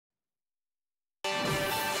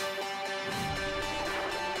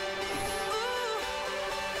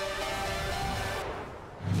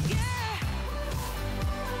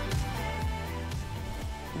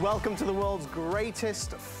Welcome to the world's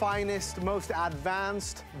greatest, finest, most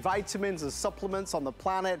advanced vitamins and supplements on the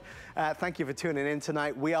planet. Thank you for tuning in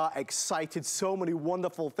tonight. We are excited. So many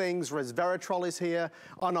wonderful things. Resveratrol is here,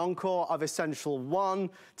 an encore of Essential 1.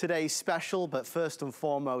 Today's special, but first and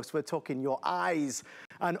foremost, we're talking your eyes.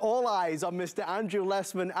 And all eyes on Mr. Andrew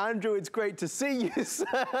Lessman. Andrew, it's great to see you, sir.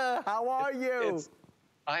 How are you?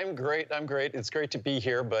 I'm great. It's great to be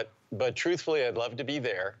here, but truthfully, I'd love to be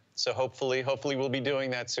there. So hopefully we'll be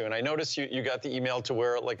doing that soon. I noticed you got the email to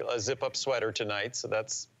wear like a zip-up sweater tonight, so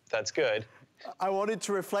that's good. I wanted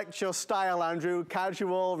to reflect your style, Andrew.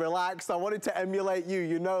 Casual, relaxed. I wanted to emulate you.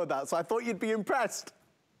 You know that, so I thought you'd be impressed.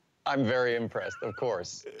 I'm very impressed, of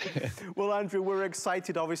course. Well, Andrew, we're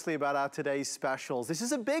excited, obviously, about our today's specials. This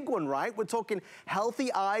is a big one, right? We're talking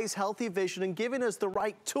healthy eyes, healthy vision, and giving us the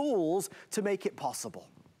right tools to make it possible.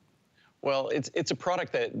 Well, it's a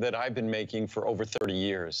product that I've been making for over 30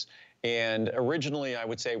 years. And originally, I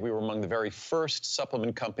would say we were among the very first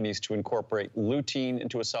supplement companies to incorporate lutein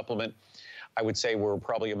into a supplement. I would say we're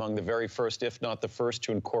probably among the very first, if not the first,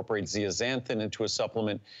 to incorporate zeaxanthin into a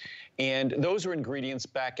supplement. And those are ingredients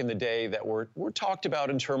back in the day that were talked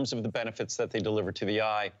about in terms of the benefits that they deliver to the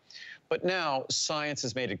eye. But now science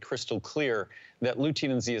has made it crystal clear that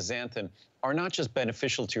lutein and zeaxanthin are not just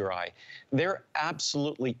beneficial to your eye, they're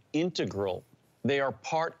absolutely integral. They are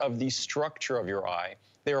part of the structure of your eye.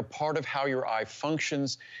 They're a part of how your eye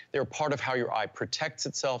functions. They're a part of how your eye protects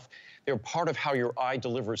itself. They're part of how your eye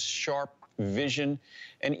delivers sharp vision.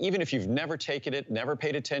 And even if you've never taken it, never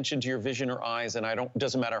paid attention to your vision or eyes, and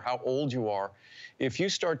doesn't matter how old you are, if you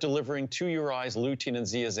start delivering to your eyes lutein and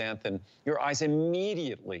zeaxanthin, your eyes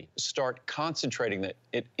immediately start concentrating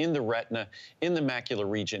it in the retina, in the macular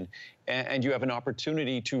region, and you have an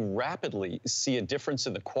opportunity to rapidly see a difference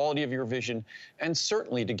in the quality of your vision, and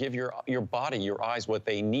certainly to give your body, your eyes, what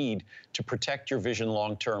they need to protect your vision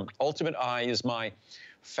long term. Ultimate Eye is my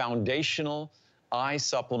foundational eye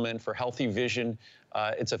supplement for healthy vision.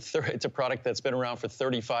 It's a product that's been around for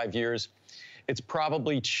 35 years. It's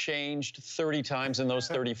probably changed 30 times in those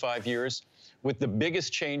 35 years, with the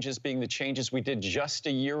biggest changes being the changes we did just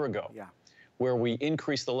a year ago, where we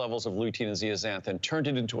increased the levels of lutein and zeaxanthin, turned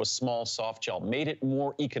it into a small soft gel, made it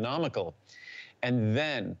more economical, and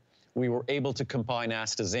then we were able to combine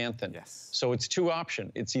astaxanthin. So it's two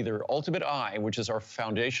options. It's either Ultimate Eye, which is our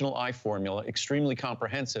foundational eye formula, extremely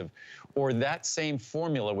comprehensive, or that same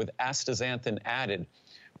formula with astaxanthin added,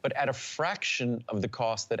 but at a fraction of the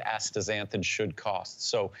cost that astaxanthin should cost.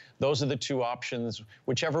 So those are the two options.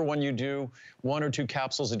 Whichever one you do, 1 or 2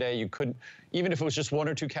 capsules a day, you couldn't, even if it was just 1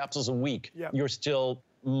 or 2 capsules a week, you're still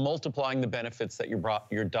multiplying the benefits that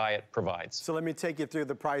your diet provides. So let me take you through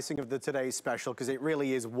the pricing of the today's special, because it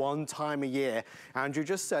really is one time a year. Andrew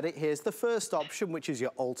just said it. Here's the first option, which is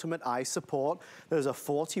your Ultimate Eye Support. There's a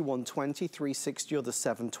 40, 120, 360, or the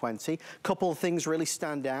 720. Couple of things really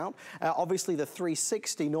stand out. Obviously, the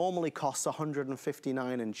 360 normally costs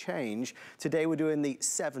 $159 and change. Today, we're doing the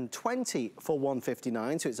 720 for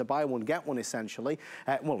 $159, so it's a buy one, get one, essentially.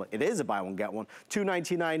 Well, it is a buy one, get one.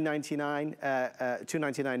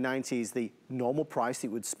 $299.99, $299.90 is the normal price that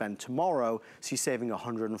you would spend tomorrow, so you're saving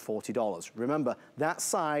 $140. Remember, that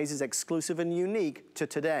size is exclusive and unique to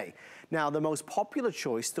today. Now, the most popular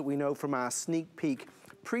choice that we know from our sneak peek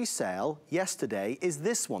pre-sale yesterday is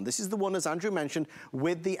this one. This is the one, as Andrew mentioned,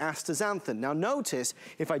 with the astaxanthin. Now notice,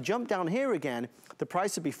 if I jump down here again, the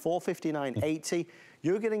price would be $459.80.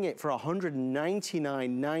 You're getting it for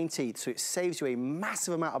 $199.90, so it saves you a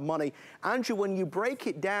massive amount of money. Andrew, when you break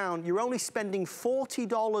it down, you're only spending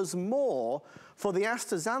 $40 more for the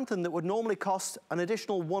astaxanthin that would normally cost an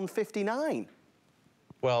additional $159.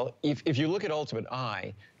 Well, if you look at Ultimate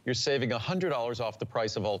Eye, you're saving $100 off the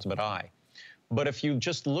price of Ultimate Eye. But if you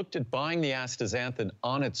just looked at buying the astaxanthin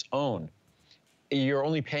on its own, you're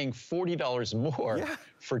only paying $40 more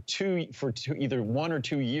for either 1 or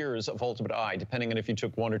 2 years of Ultimate Eye, depending on if you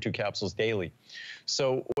took 1 or 2 capsules daily.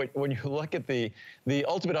 So when you look at the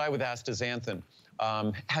Ultimate Eye with astaxanthin,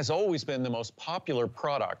 has always been the most popular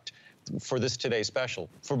product for this Today Special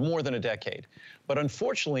for more than a decade. But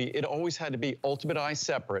unfortunately, it always had to be Ultimate Eye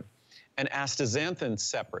separate and astaxanthin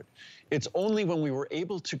separate. It's only when we were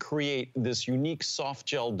able to create this unique soft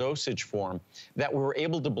gel dosage form that we were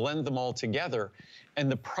able to blend them all together,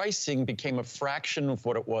 and the pricing became a fraction of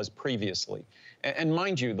what it was previously. And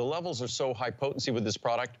mind you, the levels are so high potency with this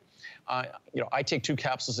product. I take 2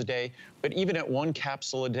 capsules a day, but even at 1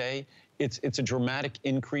 capsule a day, it's a dramatic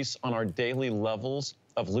increase on our daily levels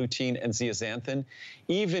of lutein and zeaxanthin.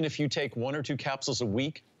 Even if you take 1 or 2 capsules a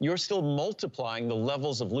week, you're still multiplying the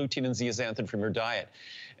levels of lutein and zeaxanthin from your diet.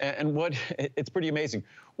 And it's pretty amazing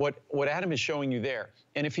what Adam is showing you there.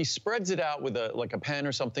 And if he spreads it out with like a pen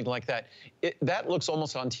or something like that, that looks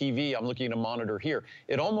almost on TV. I'm looking at a monitor here.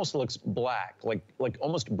 It almost looks black, like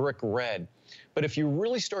almost brick red. But if you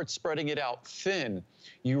really start spreading it out thin,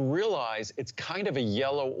 you realize it's kind of a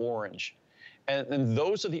yellow-orange. And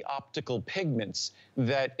those are the optical pigments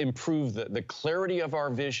that improve the clarity of our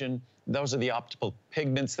vision. Those are the optical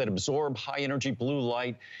pigments that absorb high-energy blue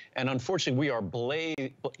light. And unfortunately, we are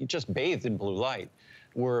just bathed in blue light.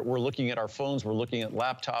 We're looking at our phones, we're looking at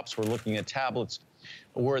laptops, we're looking at tablets.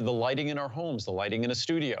 We're the lighting in our homes, the lighting in a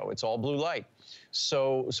studio, it's all blue light.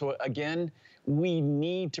 So again, we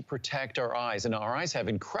need to protect our eyes, and our eyes have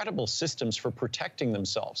incredible systems for protecting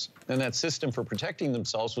themselves. And that system for protecting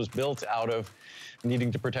themselves was built out of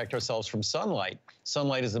needing to protect ourselves from sunlight.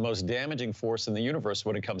 Sunlight is the most damaging force in the universe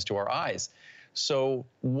when it comes to our eyes. So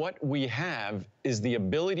what we have is the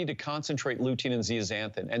ability to concentrate lutein and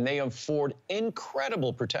zeaxanthin, and they afford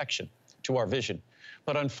incredible protection to our vision.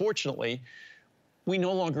 But unfortunately, we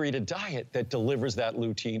no longer eat a diet that delivers that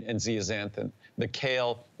lutein and zeaxanthin. The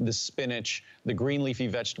kale, the spinach, the green leafy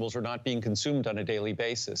vegetables are not being consumed on a daily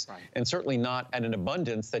basis, right, and certainly not at an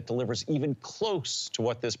abundance that delivers even close to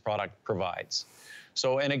what this product provides.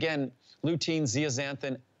 So, and again, lutein,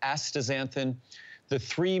 zeaxanthin, astaxanthin, the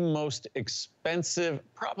 3 most expensive,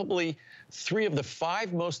 probably 3 of the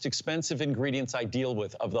 5 most expensive ingredients I deal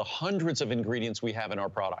with of the hundreds of ingredients we have in our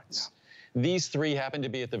products. Yeah. These 3 happen to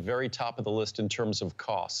be at the very top of the list in terms of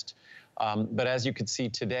cost. But as you can see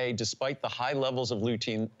today, despite the high levels of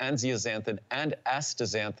lutein and zeaxanthin and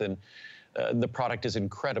astaxanthin, the product is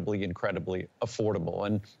incredibly, incredibly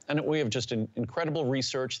affordable. And we have just an incredible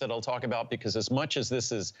research that I'll talk about, because as much as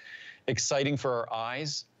this is exciting for our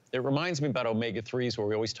eyes, it reminds me about omega-3s, where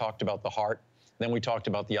we always talked about the heart, then we talked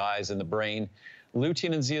about the eyes and the brain.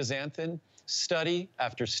 Lutein and zeaxanthin, study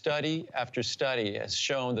after study after study has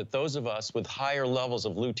shown that those of us with higher levels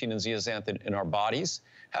of lutein and zeaxanthin in our bodies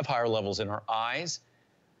have higher levels in our eyes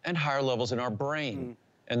and higher levels in our brain.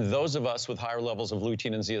 And those of us with higher levels of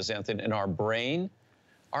lutein and zeaxanthin in our brain,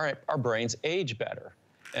 our brains age better.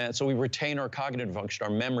 And so we retain our cognitive function,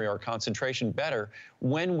 our memory, our concentration better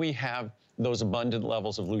when we have those abundant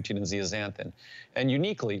levels of lutein and zeaxanthin. And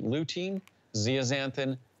uniquely, lutein,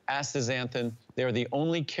 zeaxanthin, astaxanthin, they're the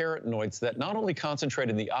only carotenoids that not only concentrate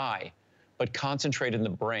in the eye, but concentrate in the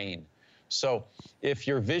brain. So if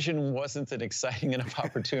your vision wasn't an exciting enough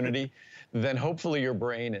opportunity, then hopefully your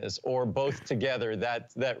brain is, or both together,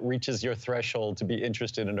 that reaches your threshold to be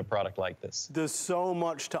interested in a product like this. There's so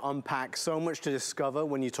much to unpack, so much to discover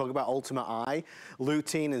when you talk about Ultimate Eye.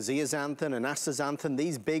 Lutein and zeaxanthin and astaxanthin,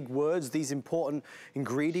 these big words, these important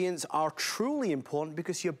ingredients are truly important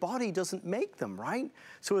because your body doesn't make them, right?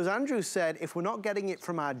 So as Andrew said, if we're not getting it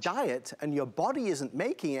from our diet and your body isn't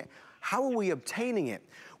making it, how are we obtaining it?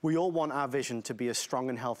 We all want our vision to be as strong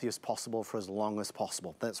and healthy as possible for as long as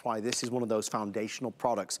possible. That's why this is one of those foundational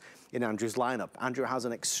products in Andrew's lineup. Andrew has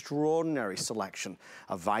an extraordinary selection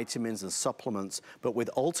of vitamins and supplements, but with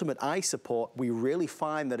Ultimate Eye Support, we really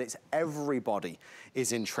find that it's everybody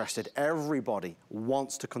is interested. Everybody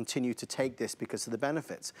wants to continue to take this because of the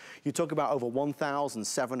benefits. You talk about over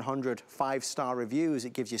 1,700 5-star reviews.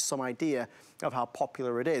 It gives you some idea of how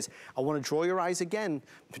popular it is. I want to draw your eyes again,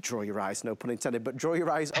 draw your eyes, no pun intended, but draw your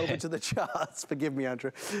eyes over to the charts. Forgive me,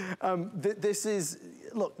 Andrew. This is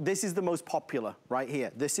the most popular right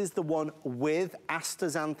here. This is the one with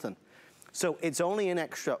astaxanthin. So it's only an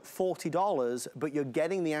extra $40, but you're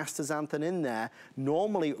getting the astaxanthin in there.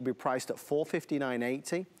 Normally it would be priced at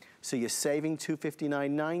 $459.80. So you're saving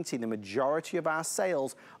 $259.90. The majority of our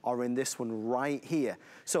sales are in this one right here.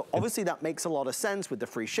 So obviously that makes a lot of sense with the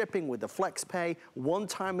free shipping, with the flex pay, one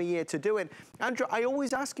time a year to do it. Andrew, I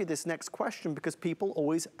always ask you this next question because people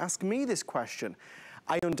always ask me this question.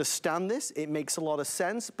 I understand this, it makes a lot of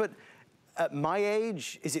sense, but at my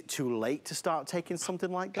age, is it too late to start taking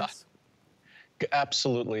something like this?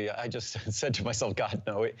 Absolutely. I just said to myself, God,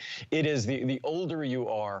 no. It is the older you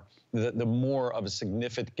are, the more of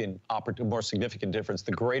a more significant difference,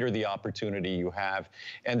 the greater the opportunity you have.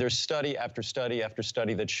 And there's study after study after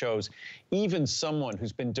study that shows even someone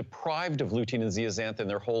who's been deprived of lutein and zeaxanthin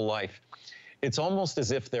their whole life, it's almost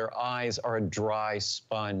as if their eyes are a dry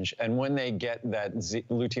sponge. And when they get that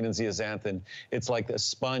lutein and zeaxanthin, it's like the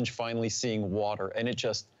sponge finally seeing water, and it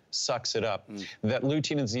just sucks it up. That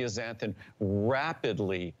lutein and zeaxanthin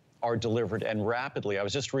rapidly are delivered, and rapidly. I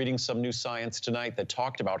was just reading some new science tonight that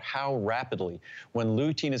talked about how rapidly, when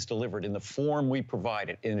lutein is delivered in the form we provide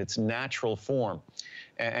it, in its natural form,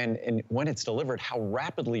 and when it's delivered, how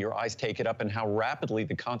rapidly your eyes take it up and how rapidly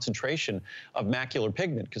the concentration of macular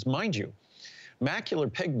pigment, because mind you,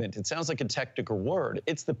 macular pigment, it sounds like a technical word,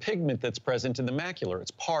 it's the pigment that's present in the macula.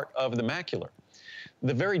 It's part of the macula.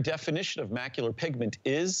 The very definition of macular pigment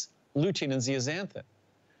is lutein and zeaxanthin.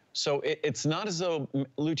 So it's not as though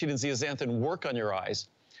lutein and zeaxanthin work on your eyes.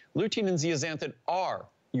 Lutein and zeaxanthin are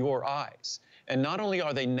your eyes. And not only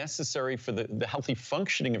are they necessary for the healthy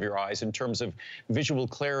functioning of your eyes in terms of visual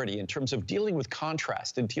clarity, in terms of dealing with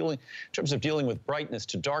contrast, in terms of dealing with brightness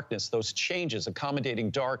to darkness, those changes, accommodating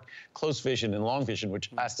dark, close vision and long vision,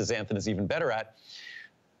 which astaxanthin is even better at.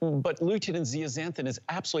 But lutein and zeaxanthin is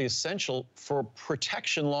absolutely essential for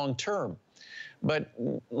protection long term. But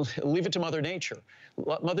leave it to Mother Nature.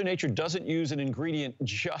 Mother Nature doesn't use an ingredient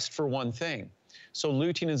just for one thing. So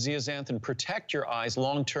lutein and zeaxanthin protect your eyes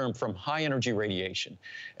long-term from high-energy radiation.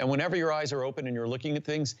 And whenever your eyes are open and you're looking at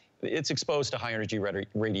things, it's exposed to high-energy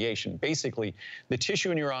radiation. Basically, the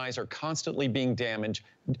tissue in your eyes are constantly being damaged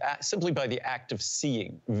simply by the act of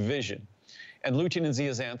seeing, vision. And lutein and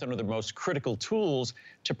zeaxanthin are the most critical tools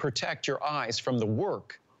to protect your eyes from the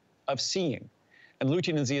work of seeing. And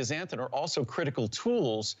lutein and zeaxanthin are also critical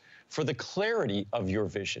tools for the clarity of your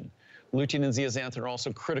vision. Lutein and zeaxanthin are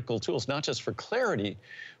also critical tools, not just for clarity,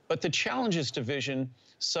 but the challenges to vision,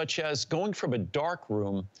 such as going from a dark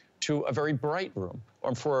room to a very bright room,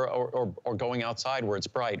 or going outside where it's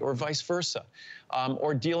bright, or vice versa,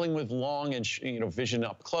 or dealing with long and vision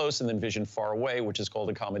up close and then vision far away, which is called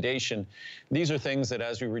accommodation. These are things that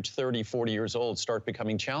as we reach 30, 40 years old start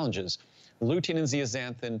becoming challenges. Lutein and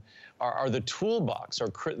zeaxanthin are the toolbox, are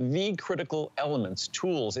the critical elements,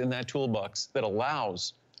 tools in that toolbox that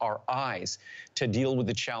allows our eyes to deal with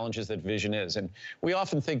the challenges that vision is. And we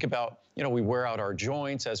often think about, we wear out our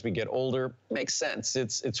joints as we get older. Makes sense.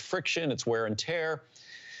 It's friction, it's wear and tear.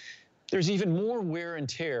 There's even more wear and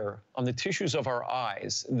tear on the tissues of our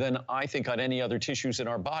eyes than I think on any other tissues in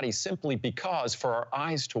our body, simply because for our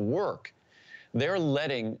eyes to work, they're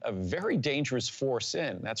letting a very dangerous force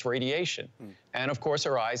in. That's radiation. And of course,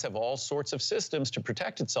 our eyes have all sorts of systems to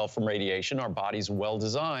protect itself from radiation. Our body's well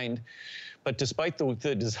designed. But despite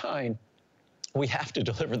the design, we have to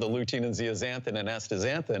deliver the lutein and zeaxanthin and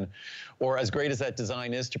astaxanthin, or as great as that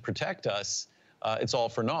design is to protect us, it's all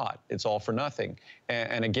for naught. It's all for nothing.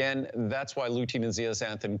 And again, that's why lutein and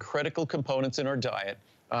zeaxanthin, critical components in our diet.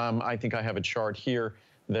 I think I have a chart here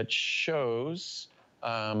that shows,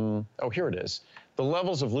 oh, here it is, the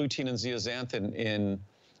levels of lutein and zeaxanthin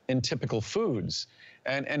in typical foods.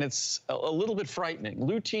 And it's a little bit frightening.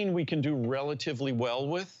 Lutein we can do relatively well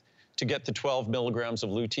with, to get the 12 milligrams of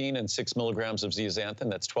lutein and 6 milligrams of zeaxanthin.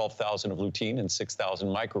 That's 12,000 of lutein and 6,000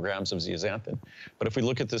 micrograms of zeaxanthin. But if we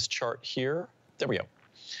look at this chart here, there we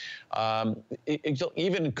go.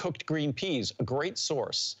 Even cooked green peas, a great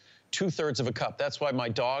source, 2/3 of a cup. That's why my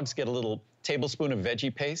dogs get a little tablespoon of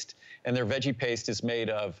veggie paste, and their veggie paste is made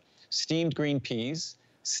of steamed green peas,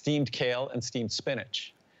 steamed kale, and steamed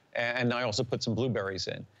spinach. And I also put some blueberries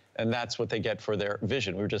in. And that's what they get for their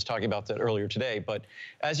vision. We were just talking about that earlier today. But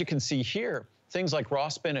as you can see here, things like raw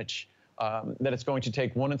spinach, that it's going to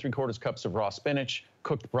take 1 3/4 cups of raw spinach,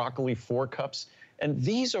 cooked broccoli, 4 cups. And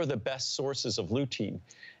these are the best sources of lutein.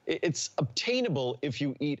 It's obtainable if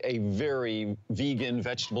you eat a very vegan,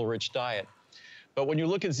 vegetable-rich diet. But when you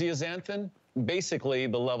look at zeaxanthin, basically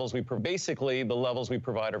the levels we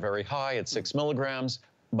provide are very high at 6 milligrams,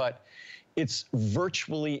 but it's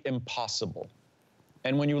virtually impossible.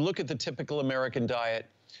 And when you look at the typical American diet,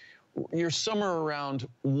 you're somewhere around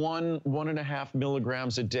 1.5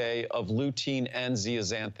 milligrams a day of lutein and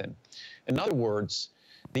zeaxanthin. In other words,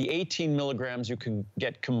 the 18 milligrams you can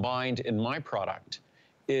get combined in my product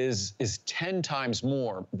is 10 times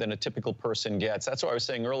more than a typical person gets. That's what I was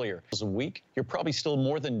saying earlier. A week, you're probably still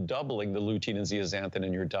more than doubling the lutein and zeaxanthin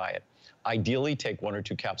in your diet. Ideally, take 1 or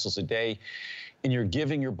 2 capsules a day, and you're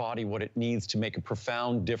giving your body what it needs to make a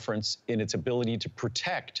profound difference in its ability to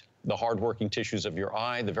protect the hardworking tissues of your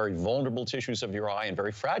eye, the very vulnerable tissues of your eye, and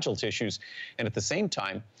very fragile tissues. And at the same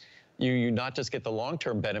time, you not just get the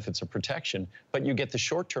long-term benefits of protection, but you get the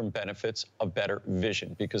short-term benefits of better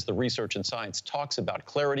vision, because the research and science talks about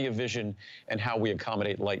clarity of vision and how we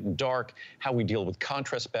accommodate light and dark, how we deal with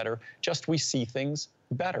contrast better, just we see things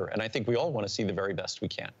better. And I think we all want to see the very best we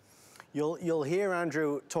can. You'll hear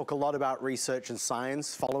Andrew talk a lot about research and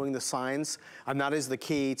science, following the science, and that is the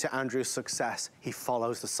key to Andrew's success. He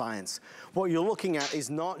follows the science. What you're looking at is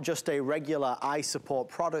not just a regular eye support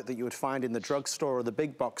product that you would find in the drugstore or the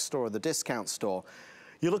big box store or the discount store.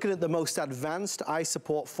 You're looking at the most advanced eye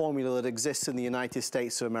support formula that exists in the United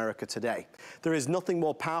States of America today. There is nothing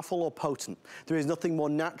more powerful or potent. There is nothing more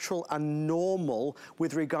natural and normal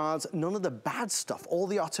with regards, none of the bad stuff, all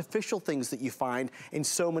the artificial things that you find in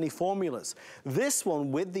so many formulas. This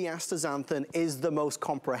one with the astaxanthin is the most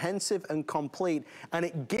comprehensive and complete, and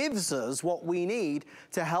it gives us what we need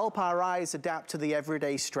to help our eyes adapt to the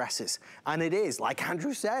everyday stresses. And it is, like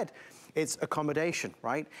Andrew said, it's accommodation,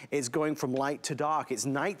 right? It's going from light to dark. It's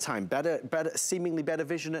nighttime, seemingly better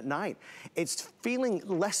vision at night. It's feeling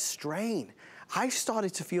less strain. I've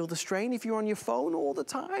started to feel the strain if you're on your phone all the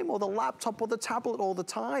time, or the laptop or the tablet all the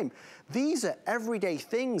time. These are everyday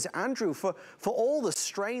things, Andrew, for all the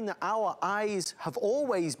strain that our eyes have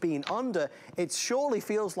always been under. It surely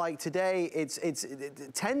feels like today it's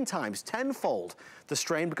 10 times, tenfold the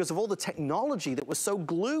strain because of all the technology that we're so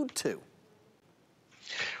glued to.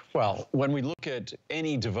 Well, when we look at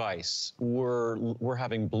any device, we're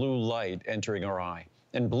having blue light entering our eye.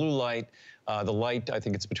 And blue light, the light, I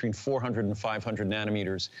think it's between 400 and 500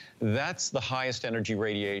 nanometers. That's the highest energy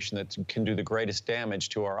radiation that can do the greatest damage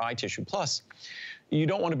to our eye tissue. Plus, you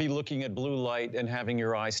don't want to be looking at blue light and having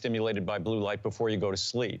your eye stimulated by blue light before you go to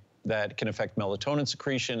sleep. That can affect melatonin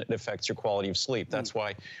secretion. It affects your quality of sleep. That's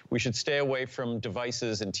why we should stay away from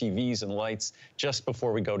devices and TVs and lights just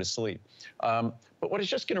before we go to sleep. But what I was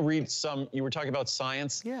just going to read some, you were talking about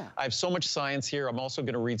science. Yeah. I have so much science here. I'm also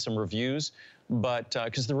going to read some reviews, but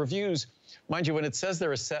because the reviews, mind you, when it says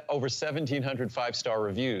there are over 1,700 five-star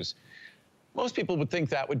reviews, most people would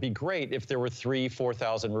think that would be great if there were 3,000,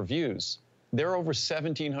 4,000 reviews. There are over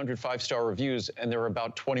 1,700 five-star reviews, and there are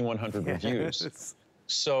about 2,100 reviews.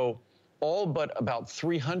 So all but about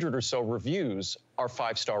 300 or so reviews are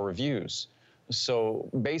five-star reviews. So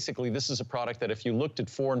basically, this is a product that if you looked at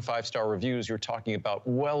 4- and 5-star reviews, you're talking about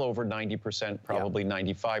well over 90%, probably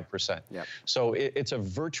 95%. Yep. So it's a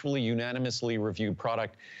virtually unanimously reviewed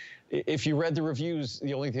product. If you read the reviews,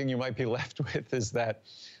 the only thing you might be left with is that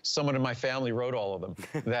someone in my family wrote all of them,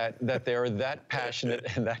 that they're that passionate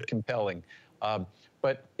and that compelling.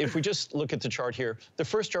 But if we just look at the chart here, the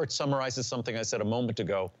first chart summarizes something I said a moment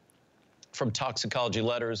ago from Toxicology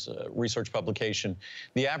Letters, research publication.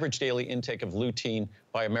 The average daily intake of lutein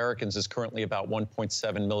by Americans is currently about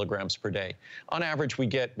 1.7 milligrams per day. On average, we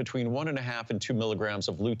get between 1.5 and 2 milligrams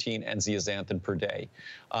of lutein and zeaxanthin per day.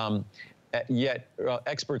 Yet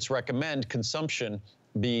experts recommend consumption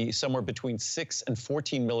be somewhere between 6 and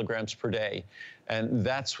 14 milligrams per day. And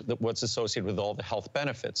that's what's associated with all the health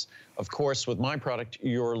benefits. Of course, with my product,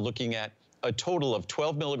 you're looking at a total of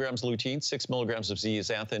 12 milligrams lutein, 6 milligrams of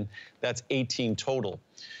zeaxanthin. That's 18 total.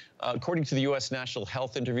 According to the U.S. National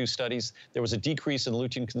Health Interview Studies, there was a decrease in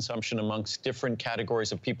lutein consumption amongst different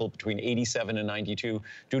categories of people between 87 and 92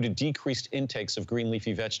 due to decreased intakes of green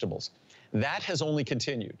leafy vegetables. That has only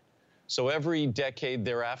continued. So every decade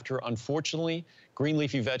thereafter, unfortunately, green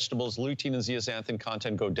leafy vegetables, lutein and zeaxanthin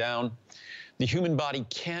content go down. The human body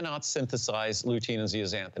cannot synthesize lutein and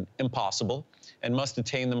zeaxanthin, impossible, and must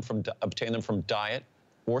obtain them from diet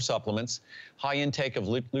or supplements. High intake of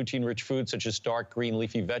lutein-rich foods such as dark green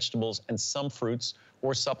leafy vegetables and some fruits,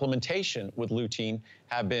 or supplementation with lutein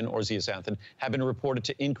or zeaxanthin have been reported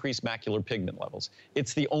to increase macular pigment levels.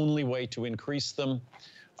 It's the only way to increase them.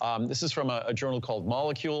 This is from a journal called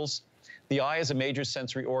Molecules. The eye is a major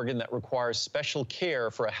sensory organ that requires special care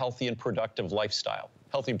for a healthy and productive lifestyle,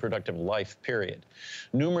 healthy and productive life, period.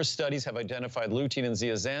 Numerous studies have identified lutein and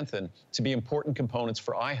zeaxanthin to be important components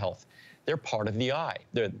for eye health. They're part of the eye.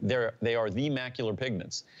 They are the macular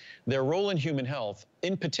pigments. Their role in human health,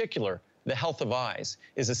 in particular, the health of eyes,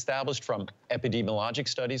 is established from epidemiologic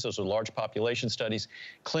studies, those are large population studies,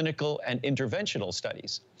 clinical and interventional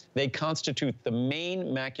studies. They constitute the main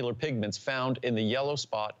macular pigments found in the yellow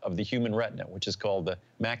spot of the human retina, which is called the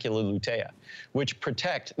macula lutea, which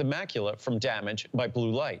protect the macula from damage by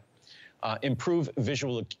blue light, improve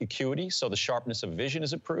visual acuity, so the sharpness of vision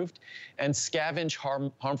is improved, and scavenge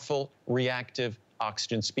harmful reactive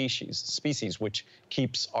oxygen species, which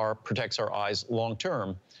protects our eyes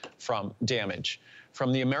long-term from damage.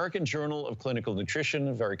 From the American Journal of Clinical Nutrition,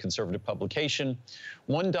 a very conservative publication,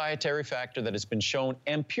 one dietary factor that has been shown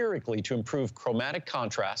empirically to improve chromatic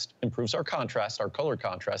contrast, improves our contrast, our color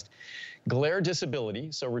contrast, glare disability,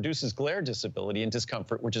 so reduces glare disability and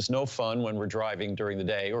discomfort, which is no fun when we're driving during the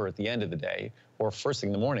day or at the end of the day or first thing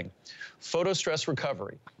in the morning. Photostress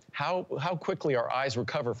recovery, how quickly our eyes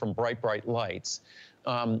recover from bright lights,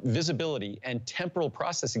 visibility and temporal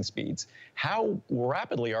processing speeds, how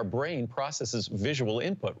rapidly our brain processes visual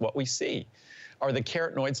input, what we see, are the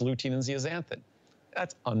carotenoids lutein and zeaxanthin.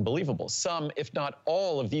 That's unbelievable. Some, if not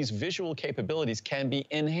all, of these visual capabilities can be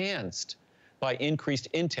enhanced by increased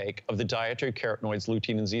intake of the dietary carotenoids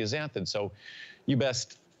lutein and zeaxanthin. So you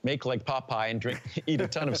best make like Popeye and eat a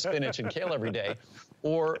ton of spinach and kale every day.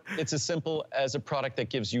 Or it's as simple as a product that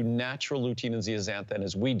gives you natural lutein and zeaxanthin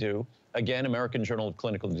as we do. Again, American Journal of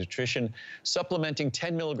Clinical Nutrition, supplementing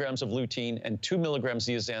 10 milligrams of lutein and 2 milligrams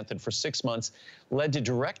zeaxanthin for 6 months led to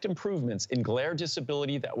direct improvements in glare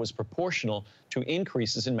disability that was proportional to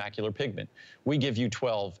increases in macular pigment. We give you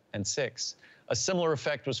 12 and 6. A similar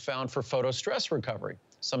effect was found for photostress recovery,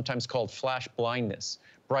 sometimes called flash blindness.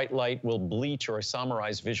 Bright light will bleach or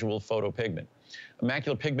isomerize visual photopigment.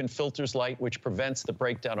 Macular pigment filters light, which prevents the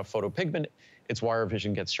breakdown of photopigment. Its wire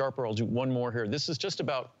vision gets sharper. I'll do one more here. This is just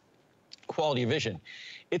about quality of vision.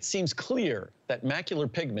 It seems clear that macular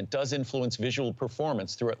pigment does influence visual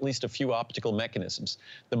performance through at least a few optical mechanisms.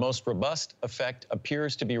 The most robust effect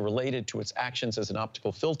appears to be related to its actions as an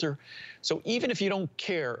optical filter. So even if you don't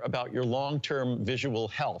care about your long-term visual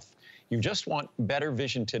health, you just want better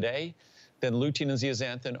vision today, then lutein and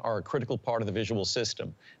zeaxanthin are a critical part of the visual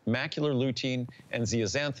system. Macular lutein and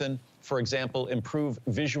zeaxanthin, for example, improve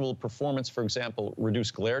visual performance, for example, reduce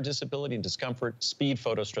glare disability and discomfort, speed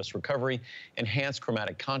photostress recovery, enhance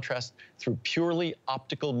chromatic contrast through purely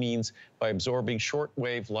optical means by absorbing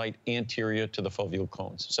shortwave light anterior to the foveal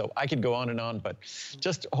cones. So I could go on, but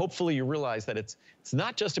just hopefully you realize that it's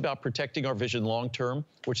not just about protecting our vision long-term,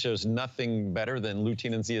 which there's nothing better than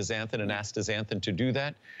lutein and zeaxanthin and astaxanthin to do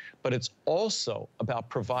that, but it's also about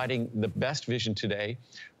providing the best vision today,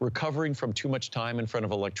 recovering from too much time in front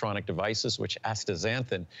of electronic devices, which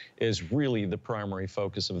astaxanthin is really the primary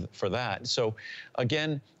focus for that. So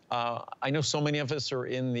again, I know so many of us are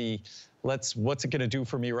in the what's it going to do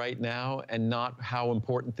for me right now, and not how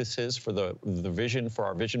important this is for the vision, for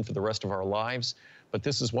our vision for the rest of our lives. But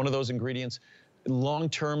this is one of those ingredients. Long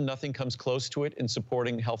term, nothing comes close to it in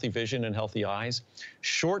supporting healthy vision and healthy eyes.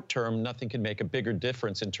 Short term, nothing can make a bigger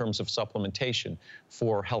difference in terms of supplementation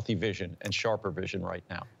for healthy vision and sharper vision right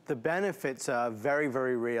now. The benefits are very,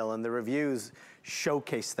 very real, and the reviews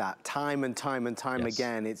showcase that time and time and time Yes.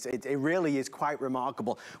 again. It really is quite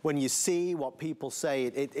remarkable. When you see what people say,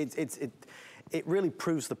 it really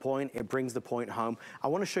proves the point, it brings the point home. I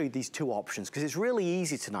want to show you these two options because it's really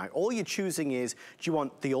easy tonight. All you're choosing is, do you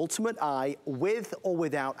want the ultimate eye with or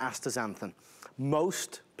without astaxanthin?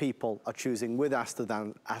 Most people are choosing with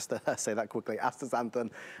astaxanthin,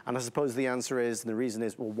 and I suppose the answer is, and the reason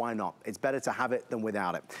is, well, why not? It's better to have it than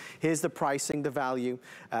without it. Here's the pricing, the value,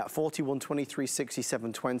 $41.23,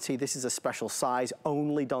 $67.20. This is a special size,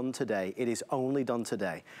 only done today. It is only done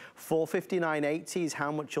today. $459.80 is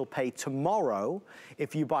how much you'll pay tomorrow.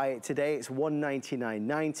 If you buy it today, it's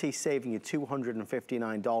 $199.90, saving you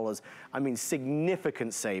 $259. I mean,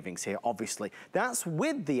 significant savings here, obviously. That's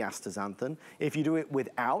with the astaxanthin. If you do it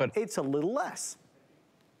without, it's a little less.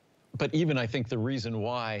 But even I think the reason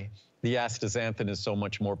why the astaxanthin is so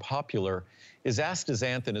much more popular is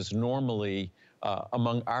astaxanthin is normally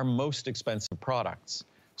among our most expensive products.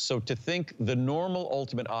 So to think the normal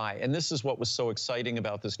ultimate eye, and this is what was so exciting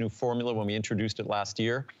about this new formula when we introduced it last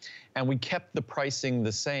year, and we kept the pricing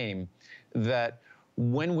the same, that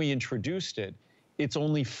when we introduced it, it's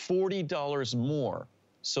only $40 more.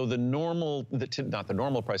 So the normal, not the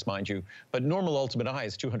normal price, mind you, but normal ultimate eye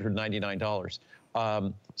is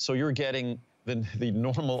 $299. So you're getting the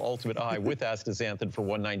normal ultimate eye with astaxanthin for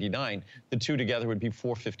 $199. The two together would be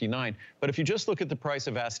 $459. But if you just look at the price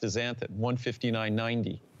of astaxanthin,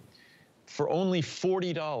 $159.90, for only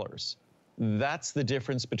 $40, that's the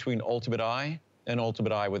difference between ultimate eye and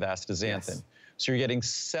ultimate eye with astaxanthin. Yes. So you're getting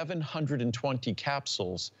 720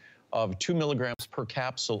 capsules of 2 milligrams per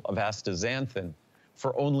capsule of astaxanthin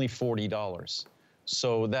for only $40.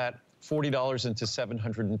 So that $40 into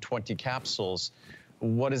 720 capsules,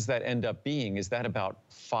 what does that end up being? Is that about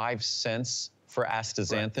 5 cents for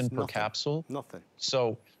astaxanthin per capsule? Nothing.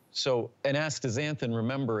 So an astaxanthin,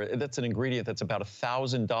 remember, that's an ingredient that's about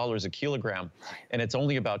 $1,000 a kilogram, and it's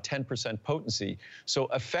only about 10% potency. So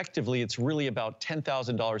effectively, it's really about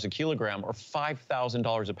 $10,000 a kilogram or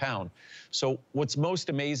 $5,000 a pound. So what's most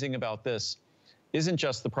amazing about this isn't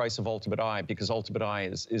just the price of ultimate eye, because ultimate eye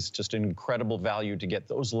is just an incredible value to get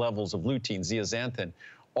those levels of lutein, zeaxanthin.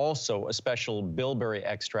 Also a special bilberry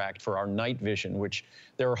extract for our night vision, which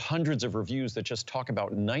there are hundreds of reviews that just talk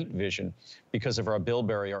about night vision because of our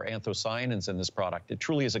bilberry, our anthocyanins in this product. It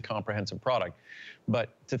truly is a comprehensive product. But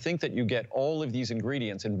to think that you get all of these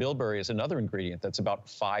ingredients, and bilberry is another ingredient that's about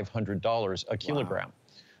 $500 a kilogram. Wow.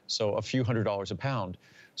 So a few $100s a pound.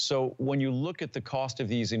 So when you look at the cost of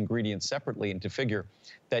these ingredients separately, and to figure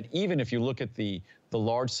that even if you look at the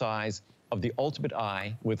large size of the ultimate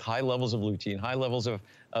eye with high levels of lutein, high levels of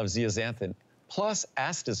zeaxanthin, plus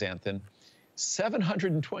astaxanthin,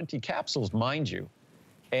 720 capsules, mind you.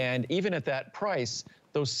 And even at that price,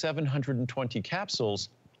 those 720 capsules,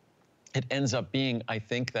 it ends up being, I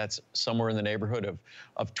think that's somewhere in the neighborhood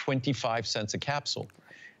of 25 cents a capsule.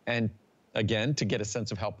 And again, to get a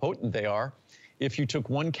sense of how potent they are, if you took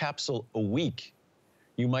one capsule a week,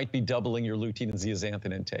 you might be doubling your lutein and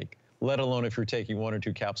zeaxanthin intake, let alone if you're taking 1 or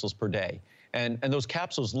 2 capsules per day. And those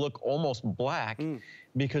capsules look almost black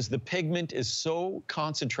because the pigment is so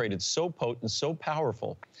concentrated, so potent, so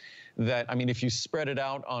powerful that, I mean, if you spread it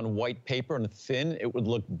out on white paper and thin, it would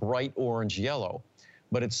look bright orange yellow.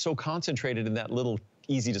 But it's so concentrated in that little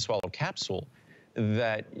easy to swallow capsule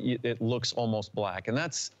that it looks almost black. And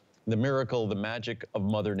that's the miracle, the magic of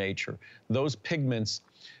Mother Nature. Those pigments,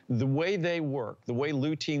 the way they work, the way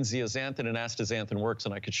lutein, zeaxanthin, and astaxanthin works,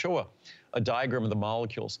 and I could show a diagram of the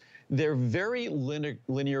molecules, they're very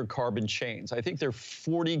linear carbon chains. I think they're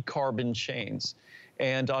 40 carbon chains.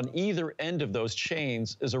 And on either end of those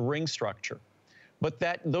chains is a ring structure. But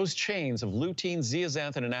those chains of lutein,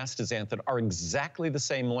 zeaxanthin, and astaxanthin are exactly the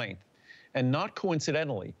same length. And not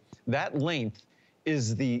coincidentally, that length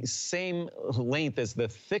is the same length as the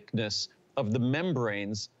thickness of the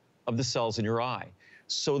membranes of the cells in your eye.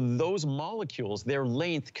 So those molecules, their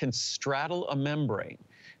length can straddle a membrane,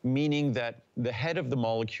 meaning that the head of the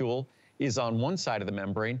molecule is on one side of the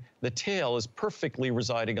membrane, the tail is perfectly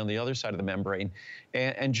residing on the other side of the membrane,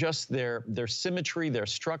 and just their symmetry, their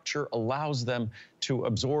structure allows them to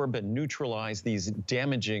absorb and neutralize these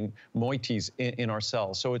damaging moieties in our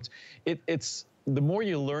cells. So it's the more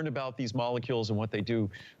you learn about these molecules and what they do,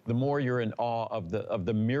 the more you're in awe of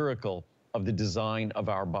the miracle of the design of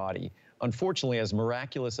our body. Unfortunately, as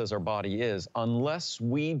miraculous as our body is, unless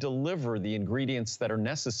we deliver the ingredients that are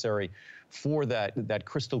necessary for that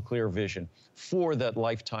crystal clear vision, for that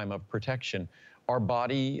lifetime of protection, our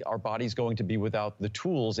body's going to be without the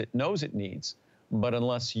tools it knows it needs. But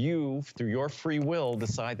unless you, through your free will,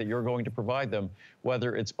 decide that you're going to provide them,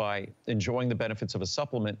 whether it's by enjoying the benefits of a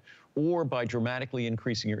supplement or by dramatically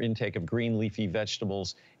increasing your intake of green leafy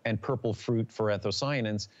vegetables and purple fruit for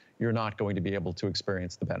anthocyanins, you're not going to be able to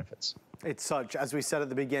experience the benefits. It's such, as we said at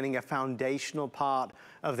the beginning, a foundational part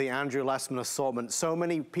of the Andrew Lessman assortment. So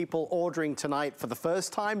many people ordering tonight for the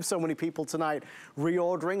first time, so many people tonight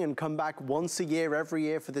reordering and come back once a year, every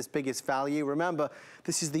year for this biggest value. Remember,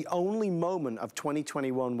 this is the only moment of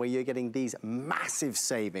 2021 where you're getting these massive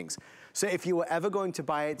savings. So if you were ever going to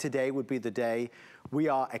buy it, today would be the day. We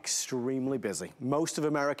are extremely busy. Most of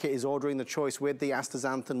America is ordering the choice with the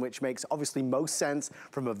astaxanthin, which makes obviously most sense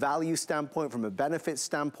from a value standpoint, from a benefit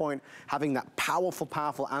standpoint. Having that powerful,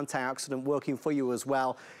 powerful antioxidant working for you as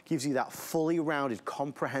well gives you that fully rounded,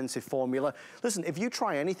 comprehensive formula. Listen, if you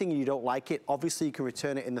try anything and you don't like it, obviously you can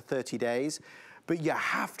return it in the 30 days. But you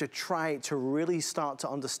have to try it to really start to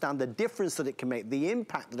understand the difference that it can make, the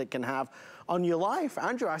impact that it can have on your life.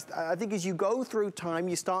 Andrew, I think as you go through time,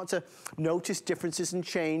 you start to notice differences and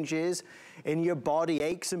changes in your body,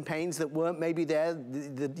 aches and pains that weren't maybe there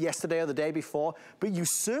yesterday or the day before, but you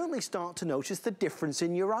certainly start to notice the difference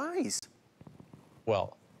in your eyes.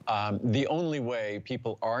 Well, the only way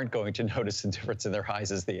people aren't going to notice the difference in their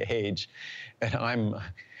eyes is the age. And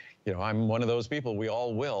I'm one of those people, we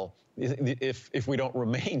all will, if we don't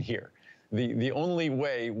remain here. The only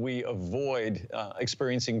way we avoid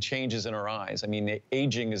experiencing changes in our eyes, I mean,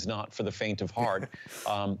 aging is not for the faint of heart,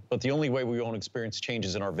 but the only way we won't experience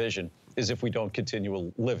changes in our vision is if we don't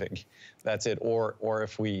continue living. That's it, or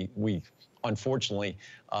if we unfortunately,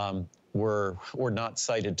 we're not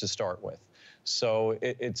sighted to start with. So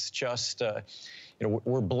it's just,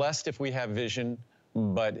 we're blessed if we have vision.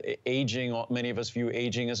 But aging, many of us view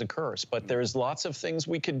aging as a curse. But there's lots of things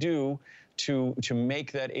we could do to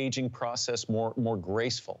make that aging process more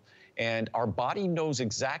graceful. And our body knows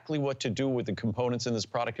exactly what to do with the components in this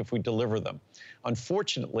product if we deliver them.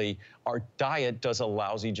 Unfortunately, our diet does a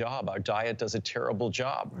lousy job. Our diet does a terrible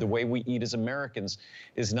job. The way we eat as Americans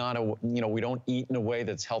is not we don't eat in a way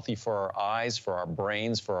that's healthy for our eyes, for our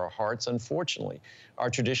brains, for our hearts, unfortunately. Our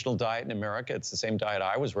traditional diet in America, it's the same diet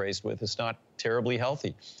I was raised with, it's not terribly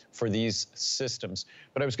healthy for these systems.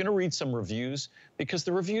 But I was going to read some reviews because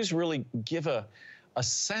the reviews really give a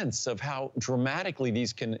sense of how dramatically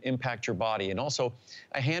these can impact your body. And also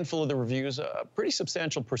a handful of the reviews, a pretty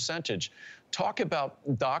substantial percentage, talk about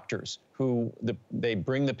doctors who the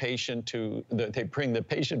patient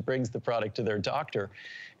brings the product to their doctor,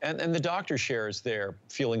 and the doctor shares their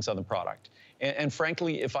feelings on the product. And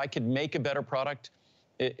frankly, if I could make a better product,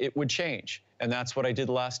 it would change. And that's what I did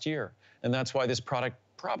last year. And that's why this product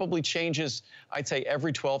probably changes, I'd say,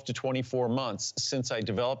 every 12 to 24 months. Since I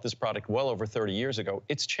developed this product well over 30 years ago,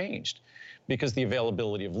 it's changed because the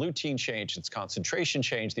availability of lutein changed, its concentration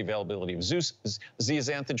changed, the availability of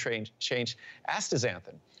zeaxanthin changed,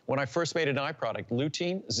 astaxanthin. When I first made an eye product,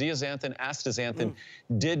 lutein, zeaxanthin, astaxanthin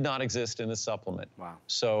did not exist in the supplement. Wow.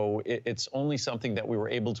 So it's only something that we were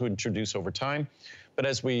able to introduce over time. But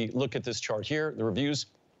as we look at this chart here, the reviews,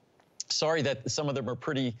 sorry that some of them are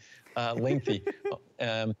pretty lengthy.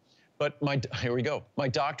 But here we go. My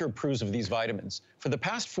doctor approves of these vitamins. For the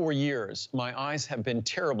past 4 years, my eyes have been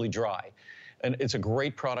terribly dry. And it's a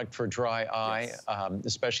great product for dry eye, yes.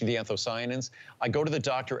 Especially the anthocyanins. I go to the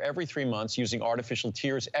doctor every 3 months using artificial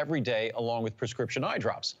tears every day along with prescription eye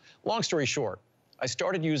drops. Long story short, I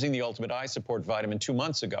started using the Ultimate Eye Support Vitamin 2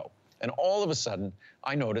 months ago. And all of a sudden,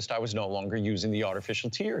 I noticed I was no longer using the artificial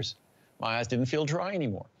tears. My eyes didn't feel dry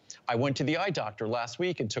anymore. I went to the eye doctor last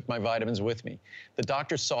week and took my vitamins with me. The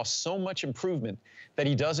doctor saw so much improvement that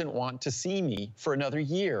he doesn't want to see me for another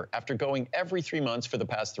year after going every 3 months for the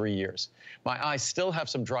past 3 years. My eyes still have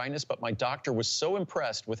some dryness, but my doctor was so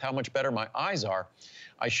impressed with how much better my eyes are.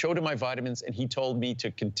 I showed him my vitamins and he told me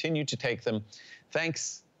to continue to take them.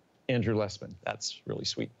 Thanks, Andrew Lessman. That's really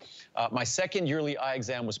sweet. My second yearly eye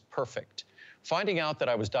exam was perfect. Finding out that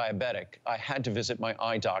I was diabetic, I had to visit my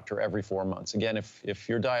eye doctor every 4 months. Again, if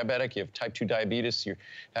you're diabetic, you have type 2 diabetes, you're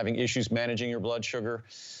having issues managing your blood sugar,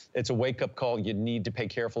 it's a wake-up call. You need to pay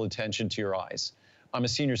careful attention to your eyes. I'm a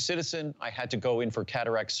senior citizen. I had to go in for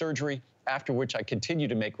cataract surgery, after which I continue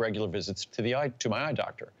to make regular visits to my eye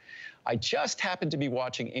doctor. I just happened to be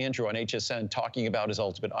watching Andrew on HSN talking about his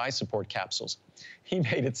Ultimate Eye Support capsules. He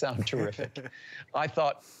made it sound terrific. I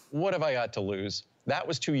thought, what have I got to lose? That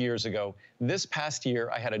was 2 years ago. This past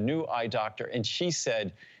year, I had a new eye doctor, and she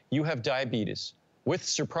said, you have diabetes. With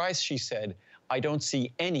surprise, she said, I don't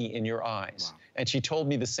see any in your eyes. Wow. And she told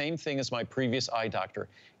me the same thing as my previous eye doctor.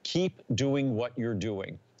 Keep doing what you're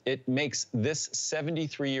doing. It makes this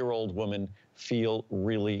 73-year-old woman feel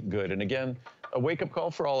really good. And again, a wake-up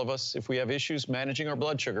call for all of us. If we have issues managing our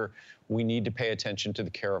blood sugar, we need to pay attention to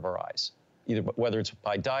the care of our eyes. Either whether it's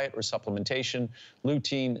by diet or supplementation,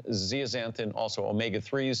 lutein, zeaxanthin, also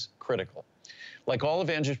omega-3s, critical. Like all of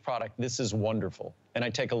Andrew's product, this is wonderful, and I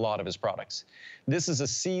take a lot of his products. This is a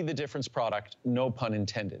see the difference product, no pun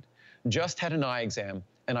intended. Just had an eye exam,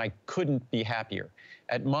 and I couldn't be happier.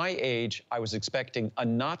 At my age, I was expecting a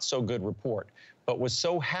not so good report, but was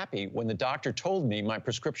so happy when the doctor told me my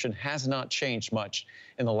prescription has not changed much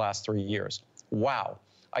in the last 3 years. Wow.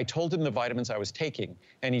 I told him the vitamins I was taking,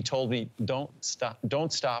 and he told me, don't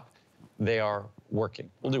stop, they are working.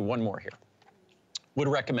 We'll do one more here. Would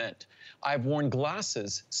recommend. I've worn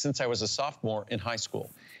glasses since I was a sophomore in high school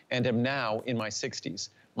and am now in my 60s.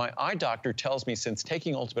 My eye doctor tells me since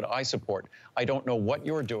taking Ultimate Eye Support, I don't know what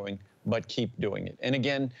you're doing, but keep doing it. And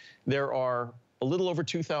again, there are a little over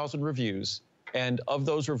 2,000 reviews, and of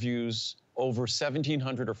those reviews, over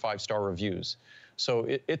 1,700 are 5-star reviews. So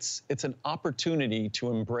it's an opportunity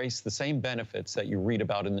to embrace the same benefits that you read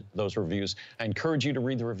about in those reviews. I encourage you to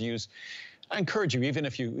read the reviews. I encourage you, even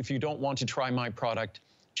if you don't want to try my product,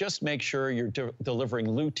 just make sure you're delivering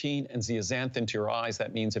lutein and zeaxanthin to your eyes.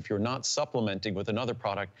 That means if you're not supplementing with another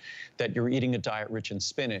product, that you're eating a diet rich in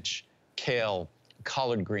spinach, kale,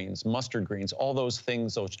 collard greens, mustard greens, all those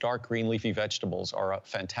things, those dark green leafy vegetables are a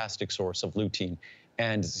fantastic source of lutein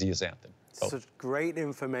and zeaxanthin. Such great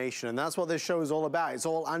information, and that's what this show is all about. It's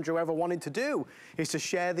all Andrew ever wanted to do, is to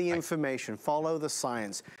share the information, follow the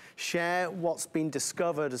science, share what's been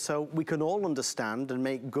discovered so we can all understand and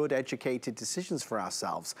make good, educated decisions for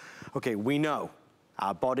ourselves. Okay, we know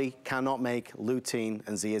our body cannot make lutein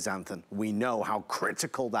and zeaxanthin. We know how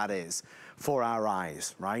critical that is for our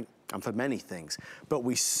eyes, right? And for many things. But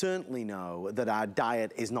we certainly know that our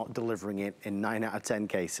diet is not delivering it in 9 out of 10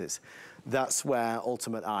 cases. That's where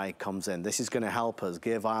Ultimate Eye comes in. This is going to help us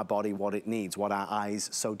give our body what it needs, what our eyes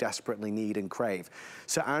so desperately need and crave.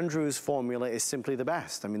 So Andrew's formula is simply the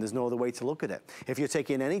best. I mean, there's no other way to look at it. If you're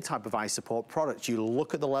taking any type of eye support product, you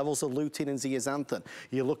look at the levels of lutein and zeaxanthin,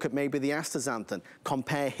 you look at maybe the astaxanthin,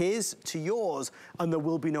 compare his to yours, and there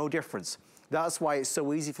will be no difference. That's why it's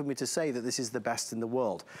so easy for me to say that this is the best in the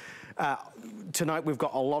world. Tonight we've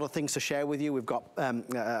got a lot of things to share with you. We've got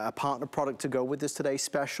a partner product to go with this today's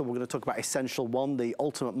special. We're going to talk about Essential 1, the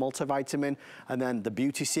ultimate multivitamin, and then the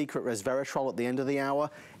beauty secret resveratrol at the end of the hour.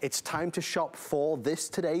 It's time to shop for this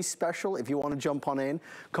today's special if you want to jump on in.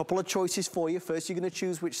 Couple of choices for you. First, you're going to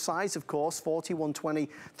choose which size, of course, 40, 120,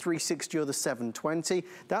 360 or the 720.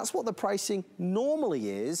 That's what the pricing normally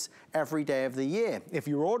is every day of the year. If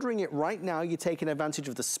you're ordering it right now, you're taking advantage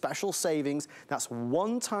of the special savings. That's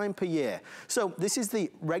one time per year. So this is the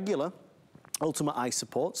regular Ultimate Eye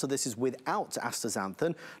Support, so this is without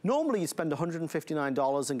astaxanthin. Normally you spend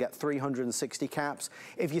 $159 and get 360 caps.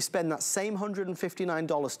 If you spend that same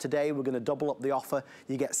 $159 today, we're gonna double up the offer,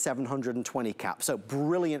 you get 720 caps. So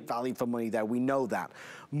brilliant value for money there, we know that.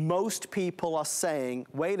 Most people are saying,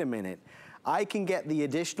 wait a minute, I can get the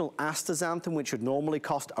additional astaxanthin, which would normally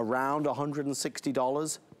cost around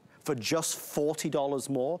 $160 for just $40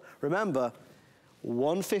 more. Remember,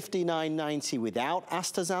 $159.90 without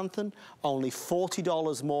astaxanthin, only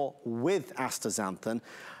 $40 more with astaxanthin.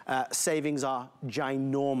 Savings are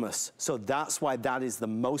ginormous. So that's why that is the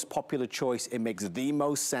most popular choice. It makes the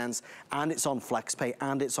most sense, and it's on FlexPay,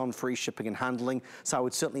 and it's on free shipping and handling. So I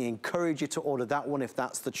would certainly encourage you to order that one if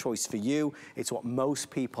that's the choice for you. It's what most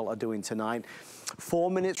people are doing tonight.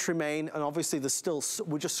 4 minutes remain, and obviously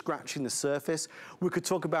we're just scratching the surface. We could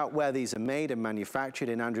talk about where these are made and manufactured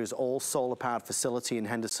in Andrew's all solar-powered facility in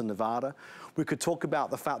Henderson, Nevada. We could talk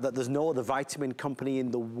about the fact that there's no other vitamin company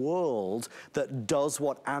in the world that does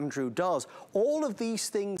what Andrew does. All of these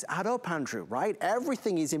things add up, Andrew, right?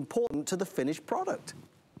 Everything is important to the finished product.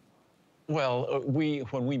 Well,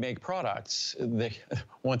 when we make products,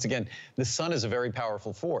 once again, the sun is a very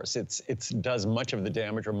powerful force. It does much of the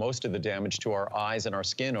damage or most of the damage to our eyes and our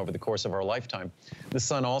skin over the course of our lifetime. The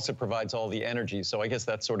sun also provides all the energy, so I guess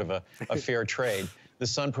that's sort of a fair trade. The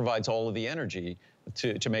sun provides all of the energy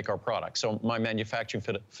to make our products. So my manufacturing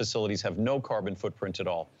facilities have no carbon footprint at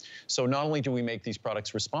all. So not only do we make these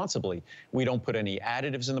products responsibly, we don't put any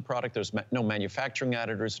additives in the product. There's no manufacturing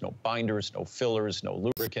additives, no binders, no fillers, no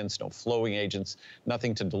lubricants, no flowing agents,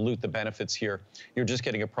 nothing to dilute the benefits here. You're just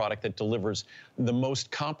getting a product that delivers the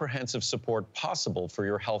most comprehensive support possible for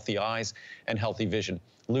your healthy eyes and healthy vision.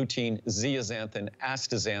 Lutein, zeaxanthin,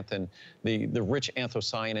 astaxanthin, the rich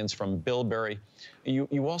anthocyanins from bilberry. You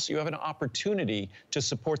have an opportunity to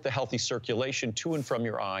support the healthy circulation to and from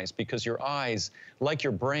your eyes, because your eyes, like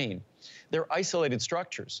your brain, they're isolated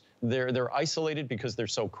structures. They're isolated because they're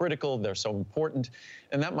so critical, they're so important,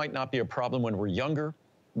 and that might not be a problem when we're younger.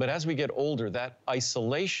 But as we get older, that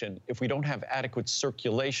isolation, if we don't have adequate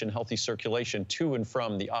circulation, healthy circulation to and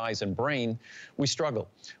from the eyes and brain, we struggle.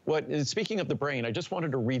 Speaking of the brain, I just wanted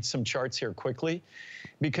to read some charts here quickly,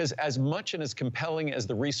 because as much and as compelling as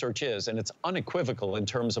the research is, and it's unequivocal in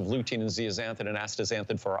terms of lutein and zeaxanthin and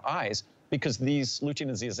astaxanthin for our eyes, because these lutein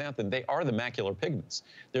and zeaxanthin, they are the macular pigments.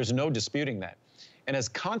 There's no disputing that. And as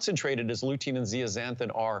concentrated as lutein and zeaxanthin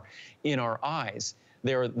are in our eyes,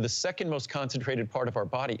 they're the second most concentrated part of our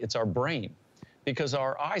body. It's our brain, because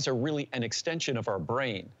our eyes are really an extension of our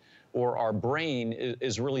brain, or our brain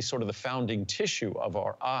is really sort of the founding tissue of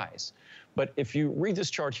our eyes. But if you read this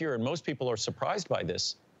chart here, and most people are surprised by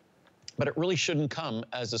this, but it really shouldn't come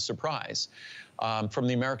as a surprise, from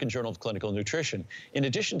the American Journal of Clinical Nutrition. In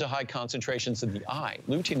addition to high concentrations in the eye,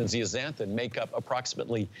 lutein and zeaxanthin make up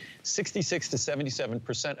approximately 66 to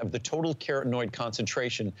 77% of the total carotenoid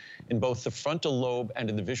concentration in both the frontal lobe and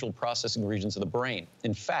in the visual processing regions of the brain.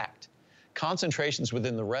 In fact, concentrations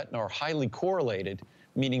within the retina are highly correlated,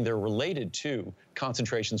 meaning they're related to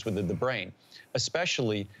concentrations within the brain,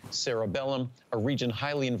 especially cerebellum, a region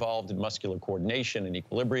highly involved in muscular coordination and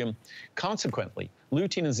equilibrium. Consequently,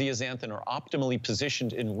 lutein and zeaxanthin are optimally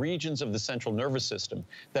positioned in regions of the central nervous system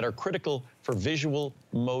that are critical for visual,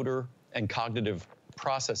 motor, and cognitive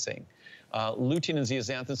processing. Lutein and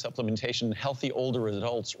zeaxanthin supplementation in healthy older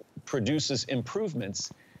adults produces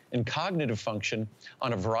improvements in cognitive function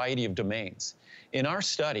on a variety of domains. In our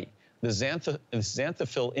study, the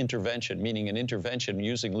xanthophyll intervention, meaning an intervention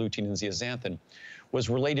using lutein and zeaxanthin, was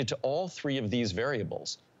related to all three of these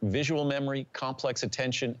variables: visual memory, complex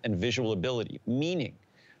attention, and visual ability, meaning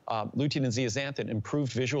lutein and zeaxanthin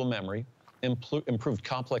improved visual memory, improved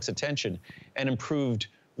complex attention, and improved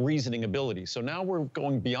reasoning ability. So now we're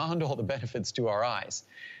going beyond all the benefits to our eyes.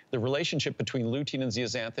 The relationship between lutein and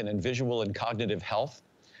zeaxanthin and visual and cognitive health,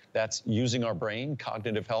 that's using our brain,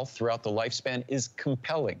 cognitive health throughout the lifespan, is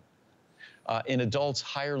compelling. In adults,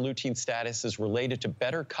 higher lutein status is related to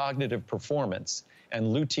better cognitive performance, and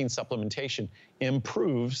lutein supplementation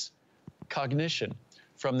improves cognition.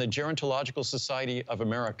 From the Gerontological Society of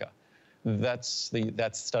America, that's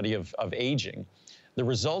study of aging. The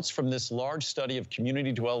results from this large study of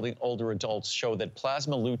community-dwelling older adults show that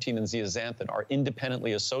plasma lutein and zeaxanthin are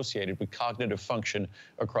independently associated with cognitive function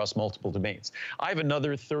across multiple domains. I have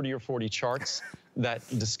another 30 or 40 charts that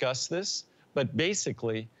discuss this, but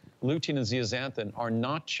basically, lutein and zeaxanthin are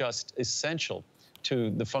not just essential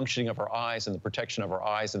to the functioning of our eyes and the protection of our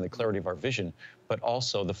eyes and the clarity of our vision, but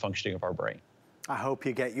also the functioning of our brain. I hope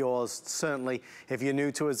you get yours. Certainly, if you're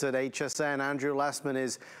new to us at HSN, Andrew Lessman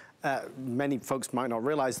is many folks might not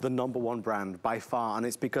realize, the #1 brand by far, and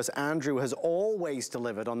it's because Andrew has always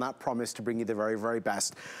delivered on that promise to bring you the very, very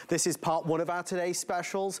best. This is part 1 of our today's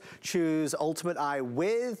specials. Choose Ultimate Eye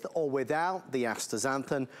with or without the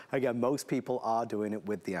astaxanthin. Again, most people are doing it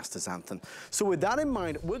with the astaxanthin. So with that in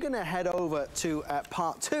mind, we're gonna head over to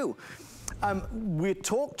part 2. We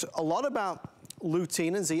talked a lot about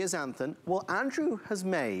lutein and zeaxanthin. Well, Andrew has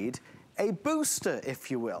made a booster,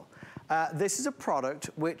 if you will. This is a product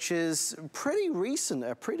which is a pretty recent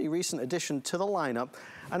addition to the lineup.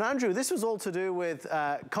 And Andrew, this was all to do with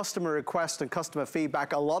customer request and customer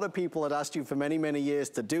feedback. A lot of people had asked you for many, many years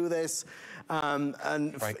to do this.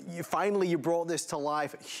 Finally, you brought this to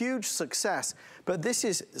life. Huge success. But this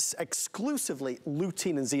is exclusively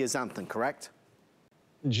lutein and zeaxanthin, correct?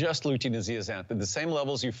 Just lutein and zeaxanthin, the same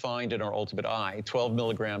levels you find in our Ultimate Eye, 12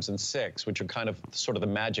 milligrams and 6, which are kind of sort of the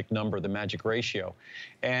magic number, the magic ratio.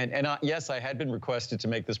 And yes, I had been requested to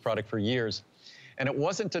make this product for years. And it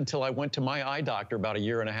wasn't until I went to my eye doctor about 1.5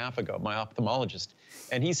 years ago, my ophthalmologist,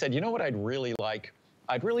 and he said, you know what I'd really like?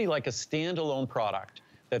 I'd really like a standalone product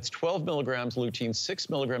that's 12 milligrams lutein, 6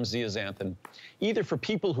 milligrams zeaxanthin, either for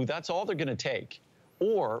people who that's all they're gonna take,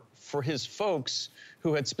 or for his folks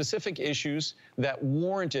who had specific issues that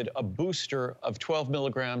warranted a booster of 12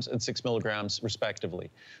 milligrams and 6 milligrams respectively.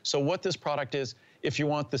 So what this product is, if you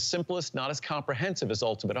want the simplest, not as comprehensive as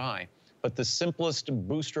Ultimate Eye, but the simplest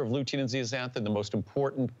booster of lutein and zeaxanthin, the most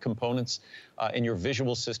important components in your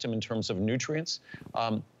visual system in terms of nutrients,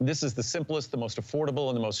 this is the simplest, the most affordable,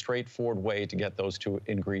 and the most straightforward way to get those 2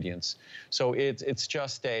 ingredients. So it's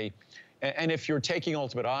just a, and if you're taking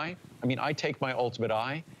Ultimate Eye, I mean, I take my Ultimate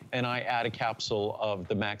Eye and I add a capsule of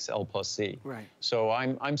the Max L+C. Right. So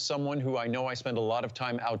I'm someone who I know I spend a lot of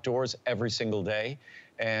time outdoors every single day.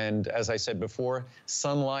 And as I said before,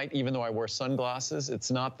 sunlight, even though I wear sunglasses,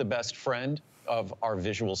 it's not the best friend of our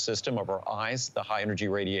visual system, of our eyes. The high energy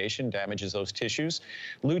radiation damages those tissues.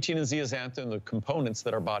 Lutein and zeaxanthin are the components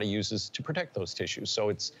that our body uses to protect those tissues. So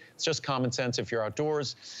it's just common sense if you're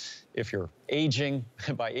outdoors. If you're aging,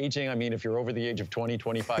 by aging, I mean if you're over the age of 20,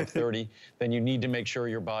 25, 30, then you need to make sure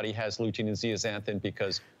your body has lutein and zeaxanthin,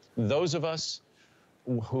 because those of us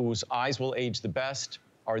whose eyes will age the best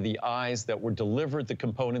are the eyes that were delivered the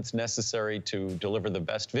components necessary to deliver the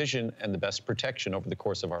best vision and the best protection over the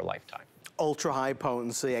course of our lifetime. Ultra high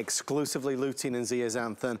potency, exclusively lutein and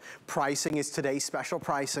zeaxanthin. Pricing is today's special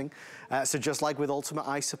pricing. So just like with Ultimate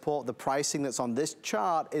Eye Support, the pricing that's on this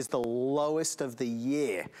chart is the lowest of the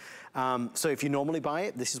year. So if you normally buy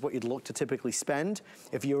it, this is what you'd look to typically spend.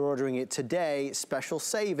 If you're ordering it today, special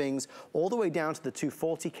savings all the way down to the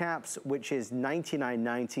 240 caps, which is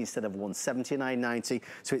 $99.90 instead of $179.90.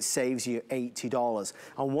 So it saves you $80.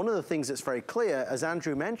 And one of the things that's very clear, as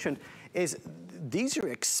Andrew mentioned, is these are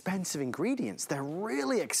expensive ingredients. They're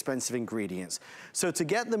really expensive ingredients. So to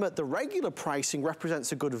get them at the regular pricing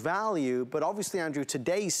represents a good value, but obviously, Andrew,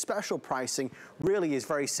 today's special pricing really is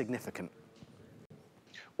very significant.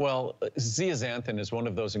 Well, zeaxanthin is one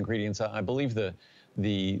of those ingredients. I believe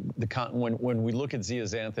when we look at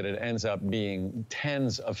zeaxanthin, it ends up being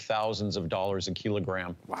tens of thousands of dollars a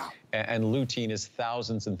kilogram. Wow. And lutein is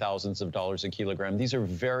thousands and thousands of dollars a kilogram. These are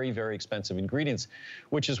very, very expensive ingredients,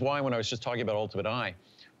 which is why when I was just talking about Ultimate Eye,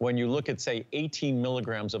 when you look at, say, 18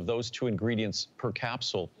 milligrams of those 2 ingredients per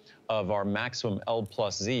capsule of our maximum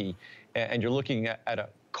L+Z, and you're looking at a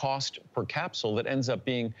cost per capsule that ends up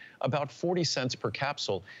being about 40 cents per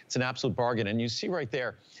capsule. It's an absolute bargain. And you see right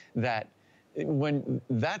there that when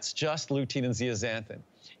that's just lutein and zeaxanthin,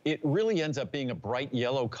 it really ends up being a bright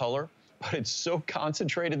yellow color, but it's so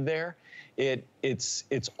concentrated there, it's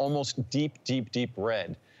almost deep, deep, deep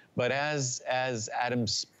red. But as Adam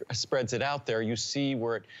spreads it out there, you see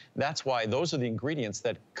where that's why those are the ingredients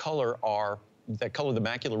that color the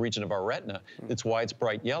macular region of our retina. That's why it's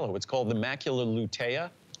bright yellow. It's called the macular lutea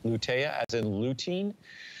as in lutein.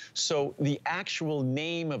 So the actual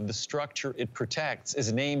name of the structure it protects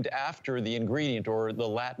is named after the ingredient, or the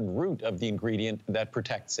Latin root of the ingredient that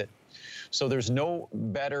protects it. So there's no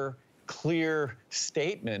better clear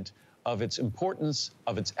statement of its importance,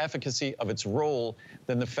 of its efficacy, of its role,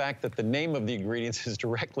 than the fact that the name of the ingredients is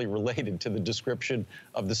directly related to the description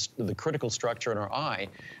of the critical structure in our eye,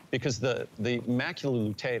 because the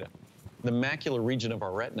macular lutea, the macular region of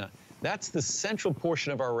our retina, that's the central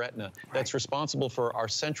portion of our retina that's responsible for our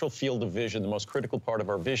central field of vision, the most critical part of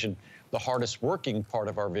our vision, the hardest working part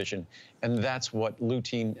of our vision. And that's what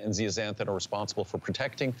lutein and zeaxanthin are responsible for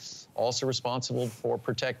protecting. Also responsible for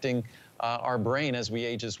protecting our brain as we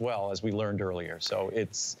age as well, as we learned earlier. So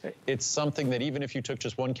it's something that even if you took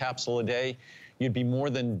just one capsule a day, you'd be more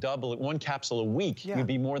than double, one capsule a week, you'd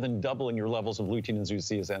be more than doubling your levels of lutein and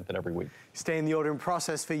zeaxanthin every week. Stay in the ordering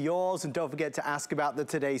process for yours, and don't forget to ask about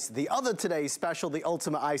the other today's special, the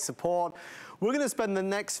Ultimate Eye Support. We're gonna spend the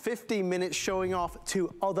next 15 minutes showing off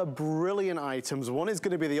two other brilliant items. One is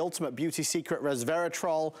gonna be the Ultimate Beauty Secret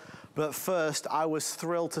Resveratrol, but first, I was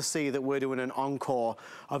thrilled to see that we're doing an encore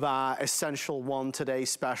of our Essential One Today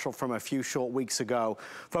special from a few short weeks ago.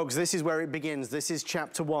 Folks, this is where it begins. This is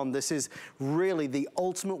chapter one. This is really the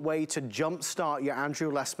ultimate way to jumpstart your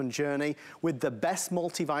Andrew Lessman journey with the best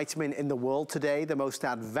multivitamin in the world today, the most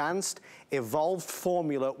advanced, evolved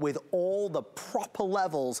formula with all the proper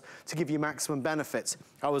levels to give you maximum benefits.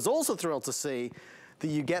 I was also thrilled to see that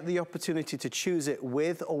you get the opportunity to choose it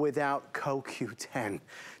with or without CoQ10.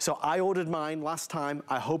 So I ordered mine last time.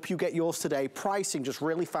 I hope you get yours today. Pricing, just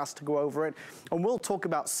really fast to go over it. And we'll talk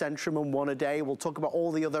about Centrum and One A Day. We'll talk about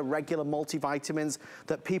all the other regular multivitamins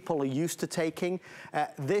that people are used to taking.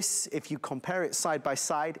 This, if you compare it side by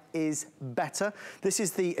side, is better. This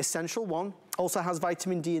is the Essential One. Also has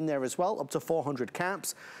vitamin D in there as well, up to 400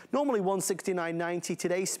 caps. Normally $169.90.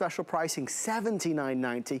 Today's special pricing,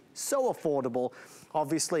 $79.90. So affordable.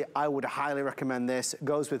 Obviously, I would highly recommend this. It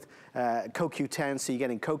goes with CoQ10, so you're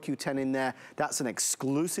getting CoQ10 in there. That's an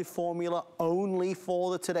exclusive formula only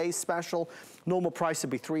for the today's special. Normal price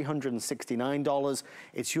would be $369.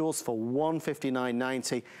 It's yours for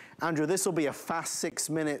 $159.90. Andrew, this will be a fast 6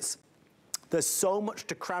 minutes. There's so much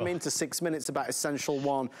to cram into 6 minutes about Essential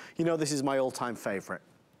One. You know this is my all-time favorite.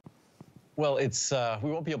 Well, it's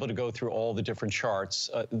we won't be able to go through all the different charts.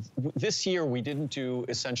 This year, we didn't do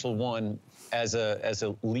Essential One as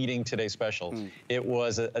a leading Today special. It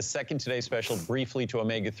was a second Today special briefly to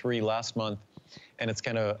Omega-3 last month, and it's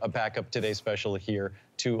kind of a backup Today special here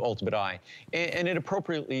to Ultimate Eye. And it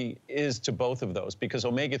appropriately is to both of those because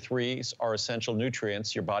Omega-3s are essential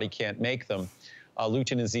nutrients. Your body can't make them.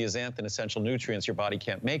 Lutein and zeaxanthin, essential nutrients, your body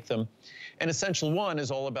can't make them. And Essential One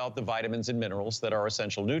is all about the vitamins and minerals that are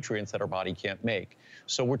essential nutrients that our body can't make.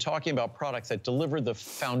 So we're talking about products that deliver the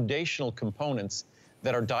foundational components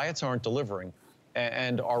that our diets aren't delivering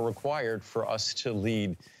and are required for us to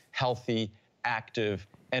lead healthy, active,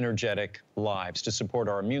 energetic lives to support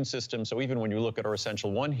our immune system. So even when you look at our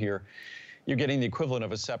Essential One here, you're getting the equivalent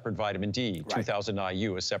of a separate vitamin D, 2,000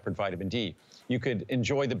 IU, a separate vitamin D. You could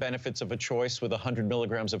enjoy the benefits of a choice with 100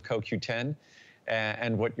 milligrams of CoQ10.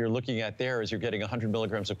 And what you're looking at there is you're getting 100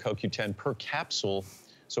 milligrams of CoQ10 per capsule.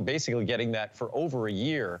 So basically getting that for over a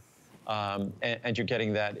year. And you're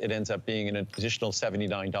getting that, it ends up being an additional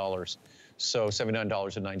 $79. So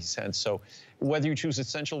 $79.90. So whether you choose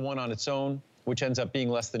Essential One on its own, which ends up being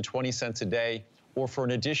less than 20 cents a day, or for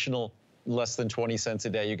an additional less than 20 cents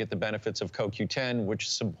a day, you get the benefits of CoQ10, which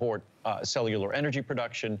support cellular energy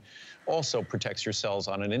production, also protects your cells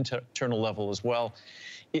on an internal level as well.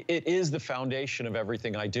 It is the foundation of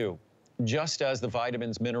everything I do. Just as the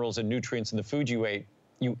vitamins, minerals, and nutrients in the food you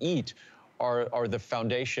eat are the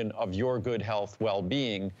foundation of your good health,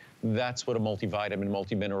 well-being, that's what a multivitamin,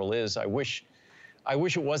 multimineral is. I wish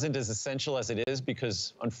it wasn't as essential as it is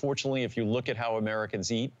because, unfortunately, if you look at how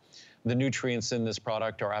Americans eat, the nutrients in this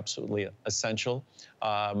product are absolutely essential.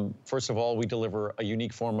 First of all, we deliver a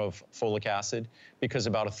unique form of folic acid because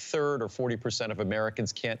about a third or 40% of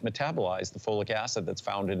Americans can't metabolize the folic acid that's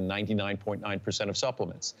found in 99.9% of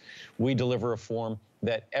supplements. We deliver a form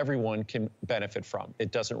that everyone can benefit from.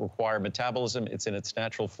 It doesn't require metabolism, it's in its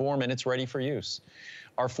natural form, and it's ready for use.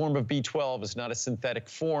 Our form of B12 is not a synthetic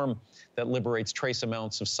form that liberates trace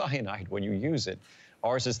amounts of cyanide when you use it.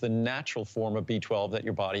 Ours is the natural form of B12 that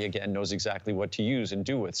your body, again, knows exactly what to use and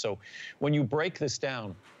do with. So when you break this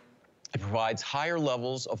down, it provides higher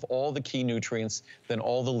levels of all the key nutrients than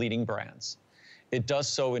all the leading brands. It does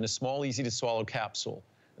so in a small, easy-to-swallow capsule.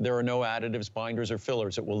 There are no additives, binders, or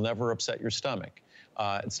fillers. It will never upset your stomach.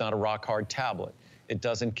 It's not a rock-hard tablet. It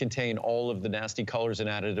doesn't contain all of the nasty colors and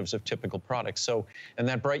additives of typical products. So, and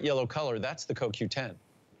that bright yellow color, that's the CoQ10.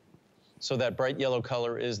 So that bright yellow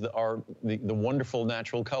color is the wonderful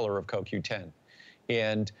natural color of CoQ10.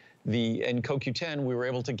 And CoQ10, we were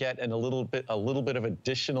able to get a little bit of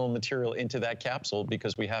additional material into that capsule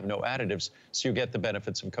because we have no additives, so you get the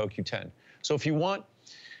benefits of CoQ10. So if you want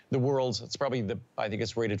the world's, it's probably I think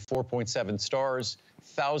it's rated 4.7 stars,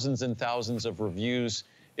 thousands and thousands of reviews.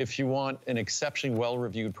 If you want an exceptionally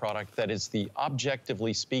well-reviewed product that is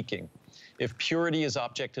objectively speaking, if purity is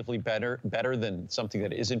objectively better than something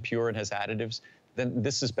that isn't pure and has additives, then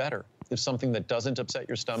this is better. If something that doesn't upset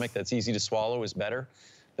your stomach, that's easy to swallow, is better,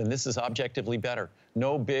 then this is objectively better.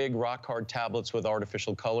 No big rock-hard tablets with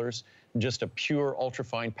artificial colors, just a pure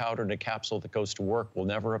ultrafine powder in a capsule that goes to work, will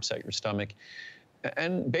never upset your stomach,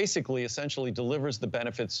 and basically essentially delivers the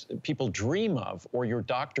benefits people dream of, or your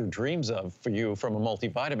doctor dreams of for you from a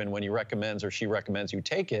multivitamin when he recommends or she recommends you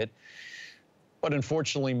take it. But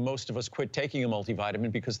unfortunately, most of us quit taking a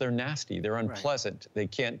multivitamin because they're nasty, they're unpleasant. Right. They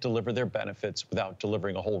can't deliver their benefits without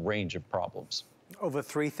delivering a whole range of problems. Over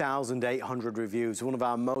 3,800 reviews, one of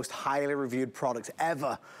our most highly reviewed products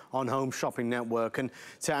ever on Home Shopping Network. And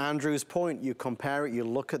to Andrew's point, you compare it, you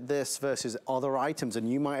look at this versus other items,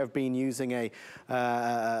 and you might have been using a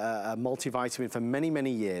multivitamin for many,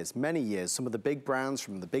 many years. Some of the big brands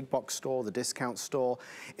from the big box store, the discount store.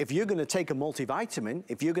 If you're gonna take a multivitamin,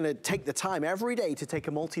 if you're gonna take the time every day to take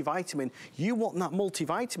a multivitamin, you want that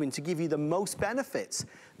multivitamin to give you the most benefits.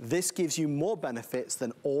 This gives you more benefits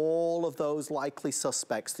than all of those likely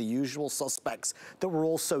suspects, the usual suspects that we're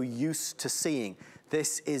also used to seeing.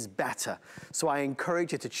 This is better. So I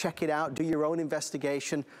encourage you to check it out, do your own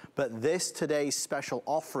investigation, but this today's special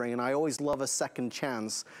offering, and I always love a second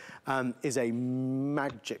chance, is a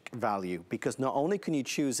magic value, because not only can you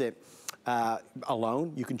choose it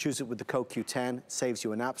alone, you can choose it with the CoQ10, saves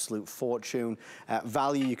you an absolute fortune.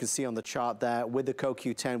 Value you can see on the chart there with the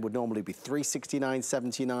CoQ10 would normally be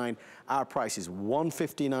 $369.79. Our price is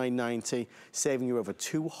 $159.90, saving you over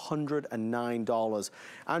 $209.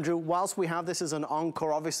 Andrew, whilst we have this as an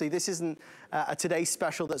encore, obviously this isn't a today's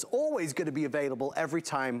special that's always going to be available every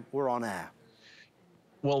time we're on air.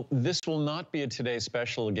 Well, this will not be a today's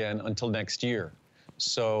special again until next year.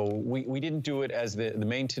 So we didn't do it as the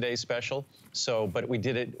main Today Special, but we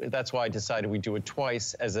did it, that's why I decided we do it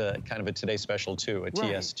twice as a kind of a Today Special too, a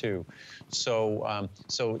TS2. So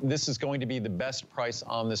this is going to be the best price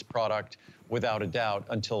on this product without a doubt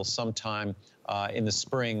until sometime in the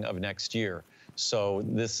spring of next year. So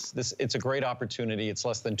it's a great opportunity. It's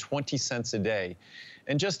less than 20 cents a day.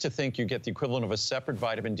 And just to think you get the equivalent of a separate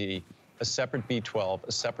vitamin D, a separate B12,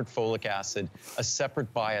 a separate folic acid, a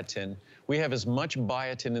separate biotin. We have as much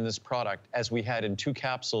biotin in this product as we had in 2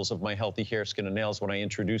 capsules of My Healthy Hair, Skin, and Nails when I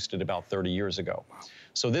introduced it about 30 years ago. Wow.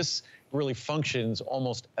 So this really functions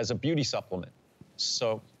almost as a beauty supplement.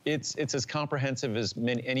 So it's as comprehensive as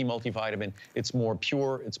any multivitamin. It's more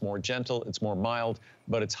pure, it's more gentle, it's more mild,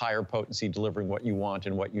 but it's higher potency, delivering what you want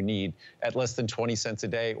and what you need at less than 20 cents a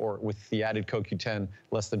day, or with the added CoQ10,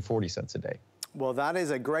 less than 40 cents a day. Well, that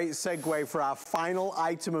is a great segue for our final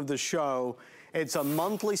item of the show. It's a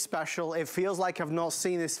monthly special. It feels like I've not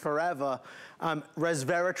seen this forever.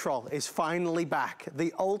 Resveratrol is finally back.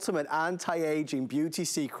 The ultimate anti-aging beauty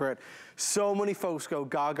secret. So many folks go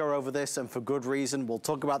gaga over this, and for good reason. We'll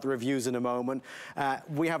talk about the reviews in a moment.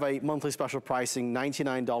 We have a monthly special pricing,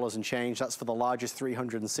 $99 and change. That's for the largest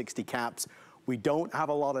 360 caps. We don't have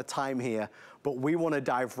a lot of time here, but we want to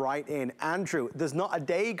dive right in. Andrew, there's not a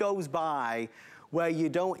day goes by where you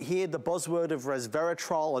don't hear the buzzword of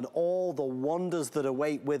resveratrol and all the wonders that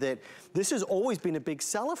await with it. This has always been a big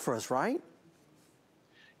seller for us, right?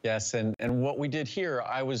 Yes, and what we did here,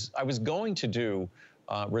 I was going to do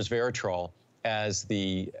resveratrol as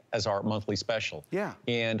our monthly special. Yeah.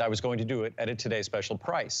 And I was going to do it at a Today Special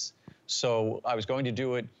price. So I was going to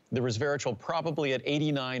do it, the resveratrol, probably at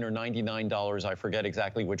 $89 or $99, I forget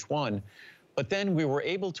exactly which one. But then we were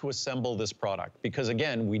able to assemble this product because,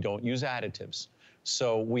 again, we don't use additives.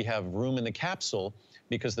 So we have room in the capsule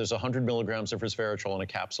because there's 100 milligrams of resveratrol in a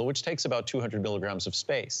capsule, which takes about 200 milligrams of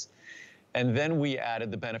space. And then we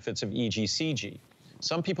added the benefits of EGCG.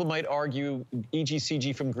 Some people might argue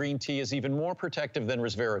EGCG from green tea is even more protective than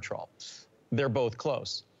resveratrol. They're both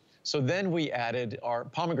close. So then we added our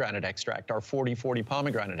pomegranate extract, our 40/40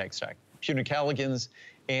 pomegranate extract, punicalagins,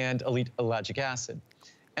 and elite ellagic acid.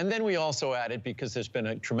 And then we also added, because there's been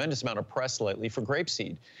a tremendous amount of press lately, for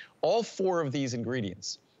grapeseed. All 4 of these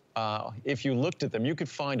ingredients, if you looked at them, you could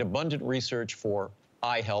find abundant research for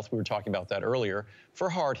eye health, we were talking about that earlier, for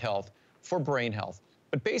heart health, for brain health.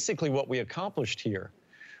 But basically what we accomplished here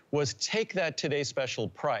was take that Today Special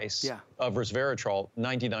price of resveratrol,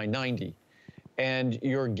 $99.90, and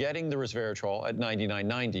you're getting the resveratrol at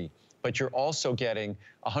 $99.90, but you're also getting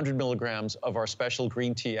 100 milligrams of our special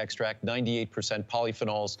green tea extract, 98%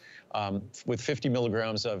 polyphenols, with 50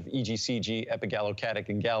 milligrams of EGCG, epigallocattic,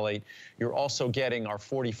 and gallate. You're also getting our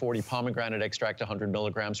 40/40 pomegranate extract, 100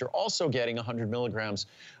 milligrams. You're also getting 100 milligrams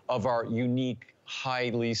of our unique,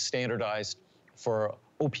 highly standardized for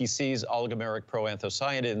OPCs, oligomeric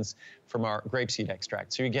proanthocyanins, from our grapeseed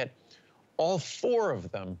extract. So you get all 4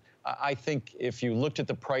 of them. I think if you looked at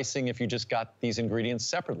the pricing, if you just got these ingredients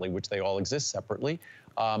separately, which they all exist separately,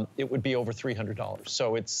 it would be over $300.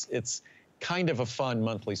 So it's kind of a fun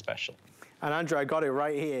monthly special. And Andrew, I got it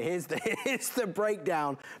right here. Here's the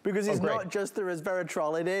breakdown, because it's not just the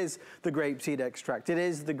resveratrol, it is the grapeseed extract, it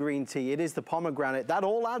is the green tea, it is the pomegranate. That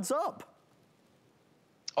all adds up.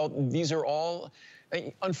 Oh, these are all,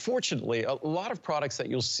 unfortunately, a lot of products that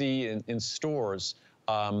you'll see in stores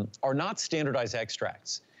are not standardized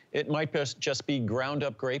extracts. It might just be ground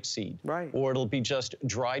up grapeseed, or it'll be just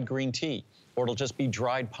dried green tea, or it'll just be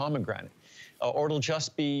dried pomegranate, or it'll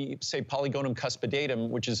just be, say, Polygonum cuspidatum,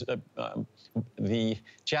 which is the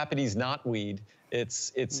Japanese knotweed.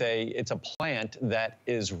 It's a plant that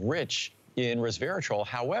is rich in resveratrol.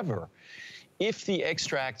 However, if the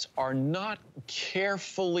extracts are not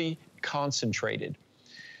carefully concentrated,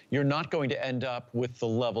 you're not going to end up with the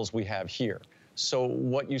levels we have here. So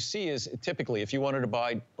what you see is, typically, if you wanted to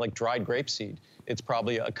buy like dried grapeseed, it's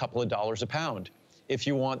probably a couple of dollars a pound. If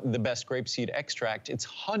you want the best grapeseed extract, it's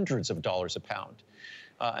hundreds of dollars a pound.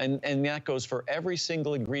 And that goes for every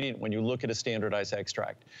single ingredient when you look at a standardized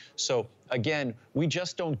extract. So again, we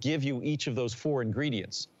just don't give you each of those 4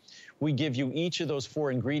 ingredients. We give you each of those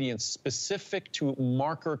 4 ingredients specific to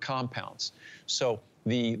marker compounds. So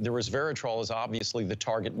the resveratrol is obviously the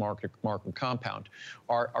target marker compound.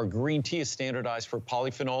 Our green tea is standardized for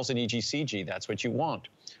polyphenols and EGCG. That's what you want.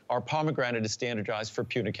 Our pomegranate is standardized for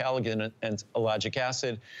punicalagin and ellagic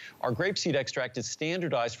acid. Our grapeseed extract is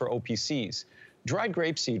standardized for OPCs. Dried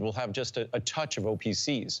grapeseed will have just a touch of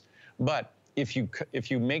OPCs. But if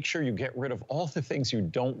you make sure you get rid of all the things you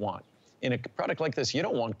don't want, in a product like this, you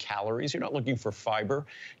don't want calories. You're not looking for fiber.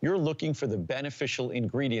 You're looking for the beneficial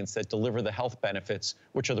ingredients that deliver the health benefits,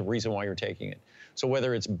 which are the reason why you're taking it. So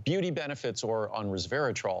whether it's beauty benefits or on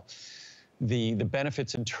resveratrol, the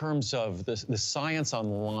benefits in terms of the science on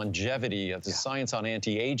longevity, the science on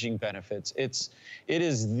anti-aging benefits, it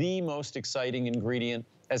is the most exciting ingredient,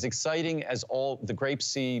 as exciting as all the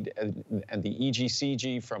grapeseed and the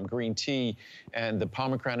EGCG from green tea and the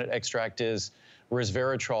pomegranate extract is.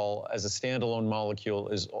 Resveratrol as a standalone molecule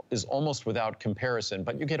is almost without comparison,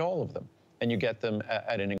 but you get all of them, and you get them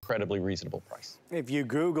at an incredibly reasonable price. If you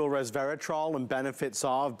Google resveratrol and benefits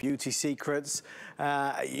of beauty secrets,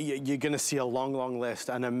 you're going to see a long, long list,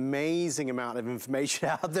 an amazing amount of information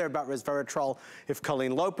out there about resveratrol. If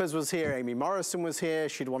Colleen Lopez was here, Amy Morrison was here,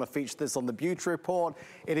 she'd want to feature this on the Beauty Report.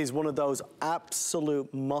 It is one of those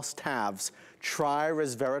absolute must-haves. Try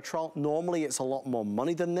resveratrol. Normally it's a lot more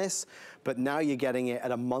money than this, but now you're getting it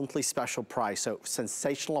at a monthly special price. So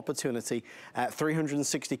sensational opportunity.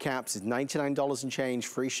 360 caps is $99 and change,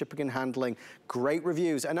 free shipping and handling, great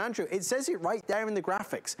reviews. And Andrew, it says it right there in the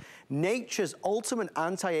graphics. Nature's ultimate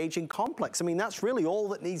anti-aging complex. I mean, that's really all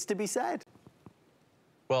that needs to be said.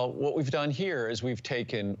 Well, what we've done here is we've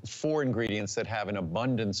taken 4 ingredients that have an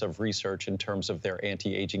abundance of research in terms of their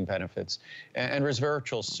anti-aging benefits. And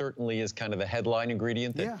resveratrol certainly is kind of the headline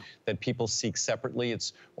ingredient that people seek separately.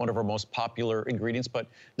 It's one of our most popular ingredients. But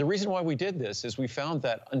the reason why we did this is we found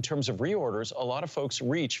that in terms of reorders, a lot of folks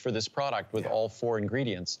reach for this product with all 4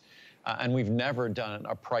 ingredients. And we've never done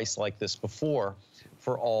a price like this before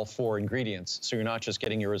for all 4 ingredients. So you're not just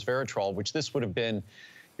getting your resveratrol, which this would have been,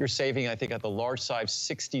 you're saving, I think, at the large size,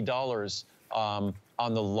 $60 on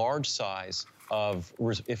the large size of,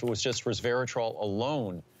 if it was just resveratrol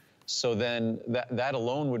alone. So then that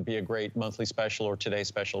alone would be a great monthly special or today's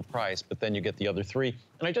special price, but then you get the other 3.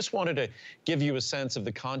 And I just wanted to give you a sense of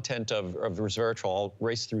the content of resveratrol. I'll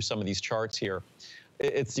race through some of these charts here.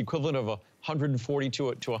 It's the equivalent of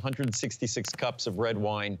 142 to 166 cups of red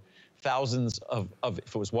wine, thousands of if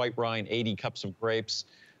it was white wine, 80 cups of grapes.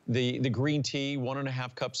 The green tea,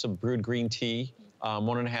 1.5 cups of brewed green tea,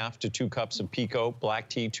 1.5 to 2 cups of pico, black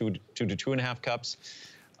tea, 2 to 2.5 cups.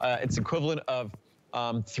 It's equivalent of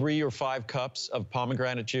 3 or 5 cups of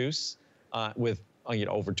pomegranate juice with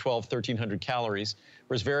over 1,300 calories.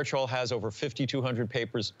 Resveratrol has over 5,200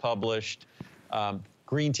 papers published.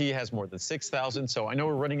 Green tea has more than 6,000. So I know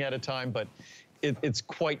we're running out of time, but it's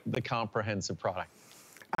quite the comprehensive product.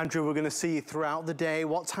 Andrew, we're going to see you throughout the day.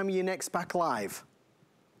 What time are you next back live?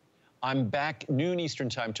 I'm back noon Eastern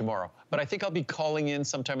time tomorrow, but I think I'll be calling in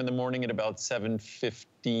sometime in the morning at about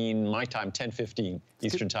 7:15 my time, 10:15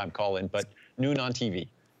 Eastern time call in, but noon on TV.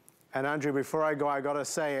 And Andrew, before I go, I gotta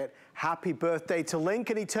say it, happy birthday to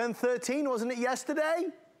Lincoln. He turned 13, wasn't it yesterday?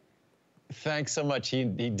 Thanks so much. He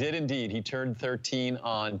did indeed. He turned 13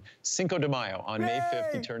 on Cinco de Mayo. On May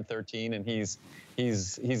 5th, he turned 13, and he's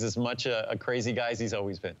as much a crazy guy as he's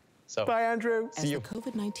always been. So, bye, Andrew. As the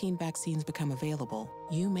COVID-19 vaccines become available,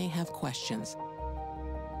 you may have questions.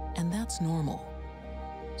 And that's normal.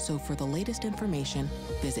 So for the latest information,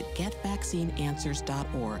 visit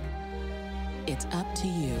getvaccineanswers.org. It's up to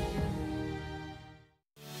you.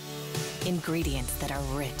 Ingredients that are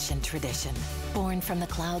rich in tradition. Born from the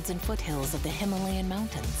clouds and foothills of the Himalayan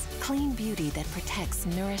mountains. Clean beauty that protects,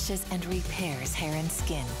 nourishes, and repairs hair and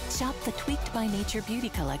skin. Shop the Tweaked by Nature Beauty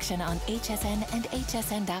Collection on HSN and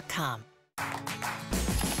hsn.com.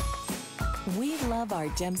 We love our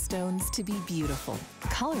gemstones to be beautiful,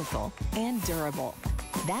 colorful, and durable.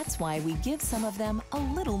 That's why we give some of them a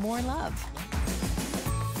little more love.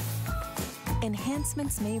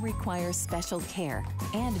 Enhancements may require special care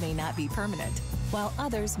and may not be permanent, while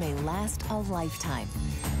others may last a lifetime.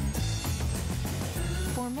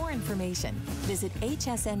 For more information, visit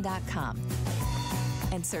hsn.com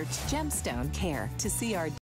and search Gemstone Care to see our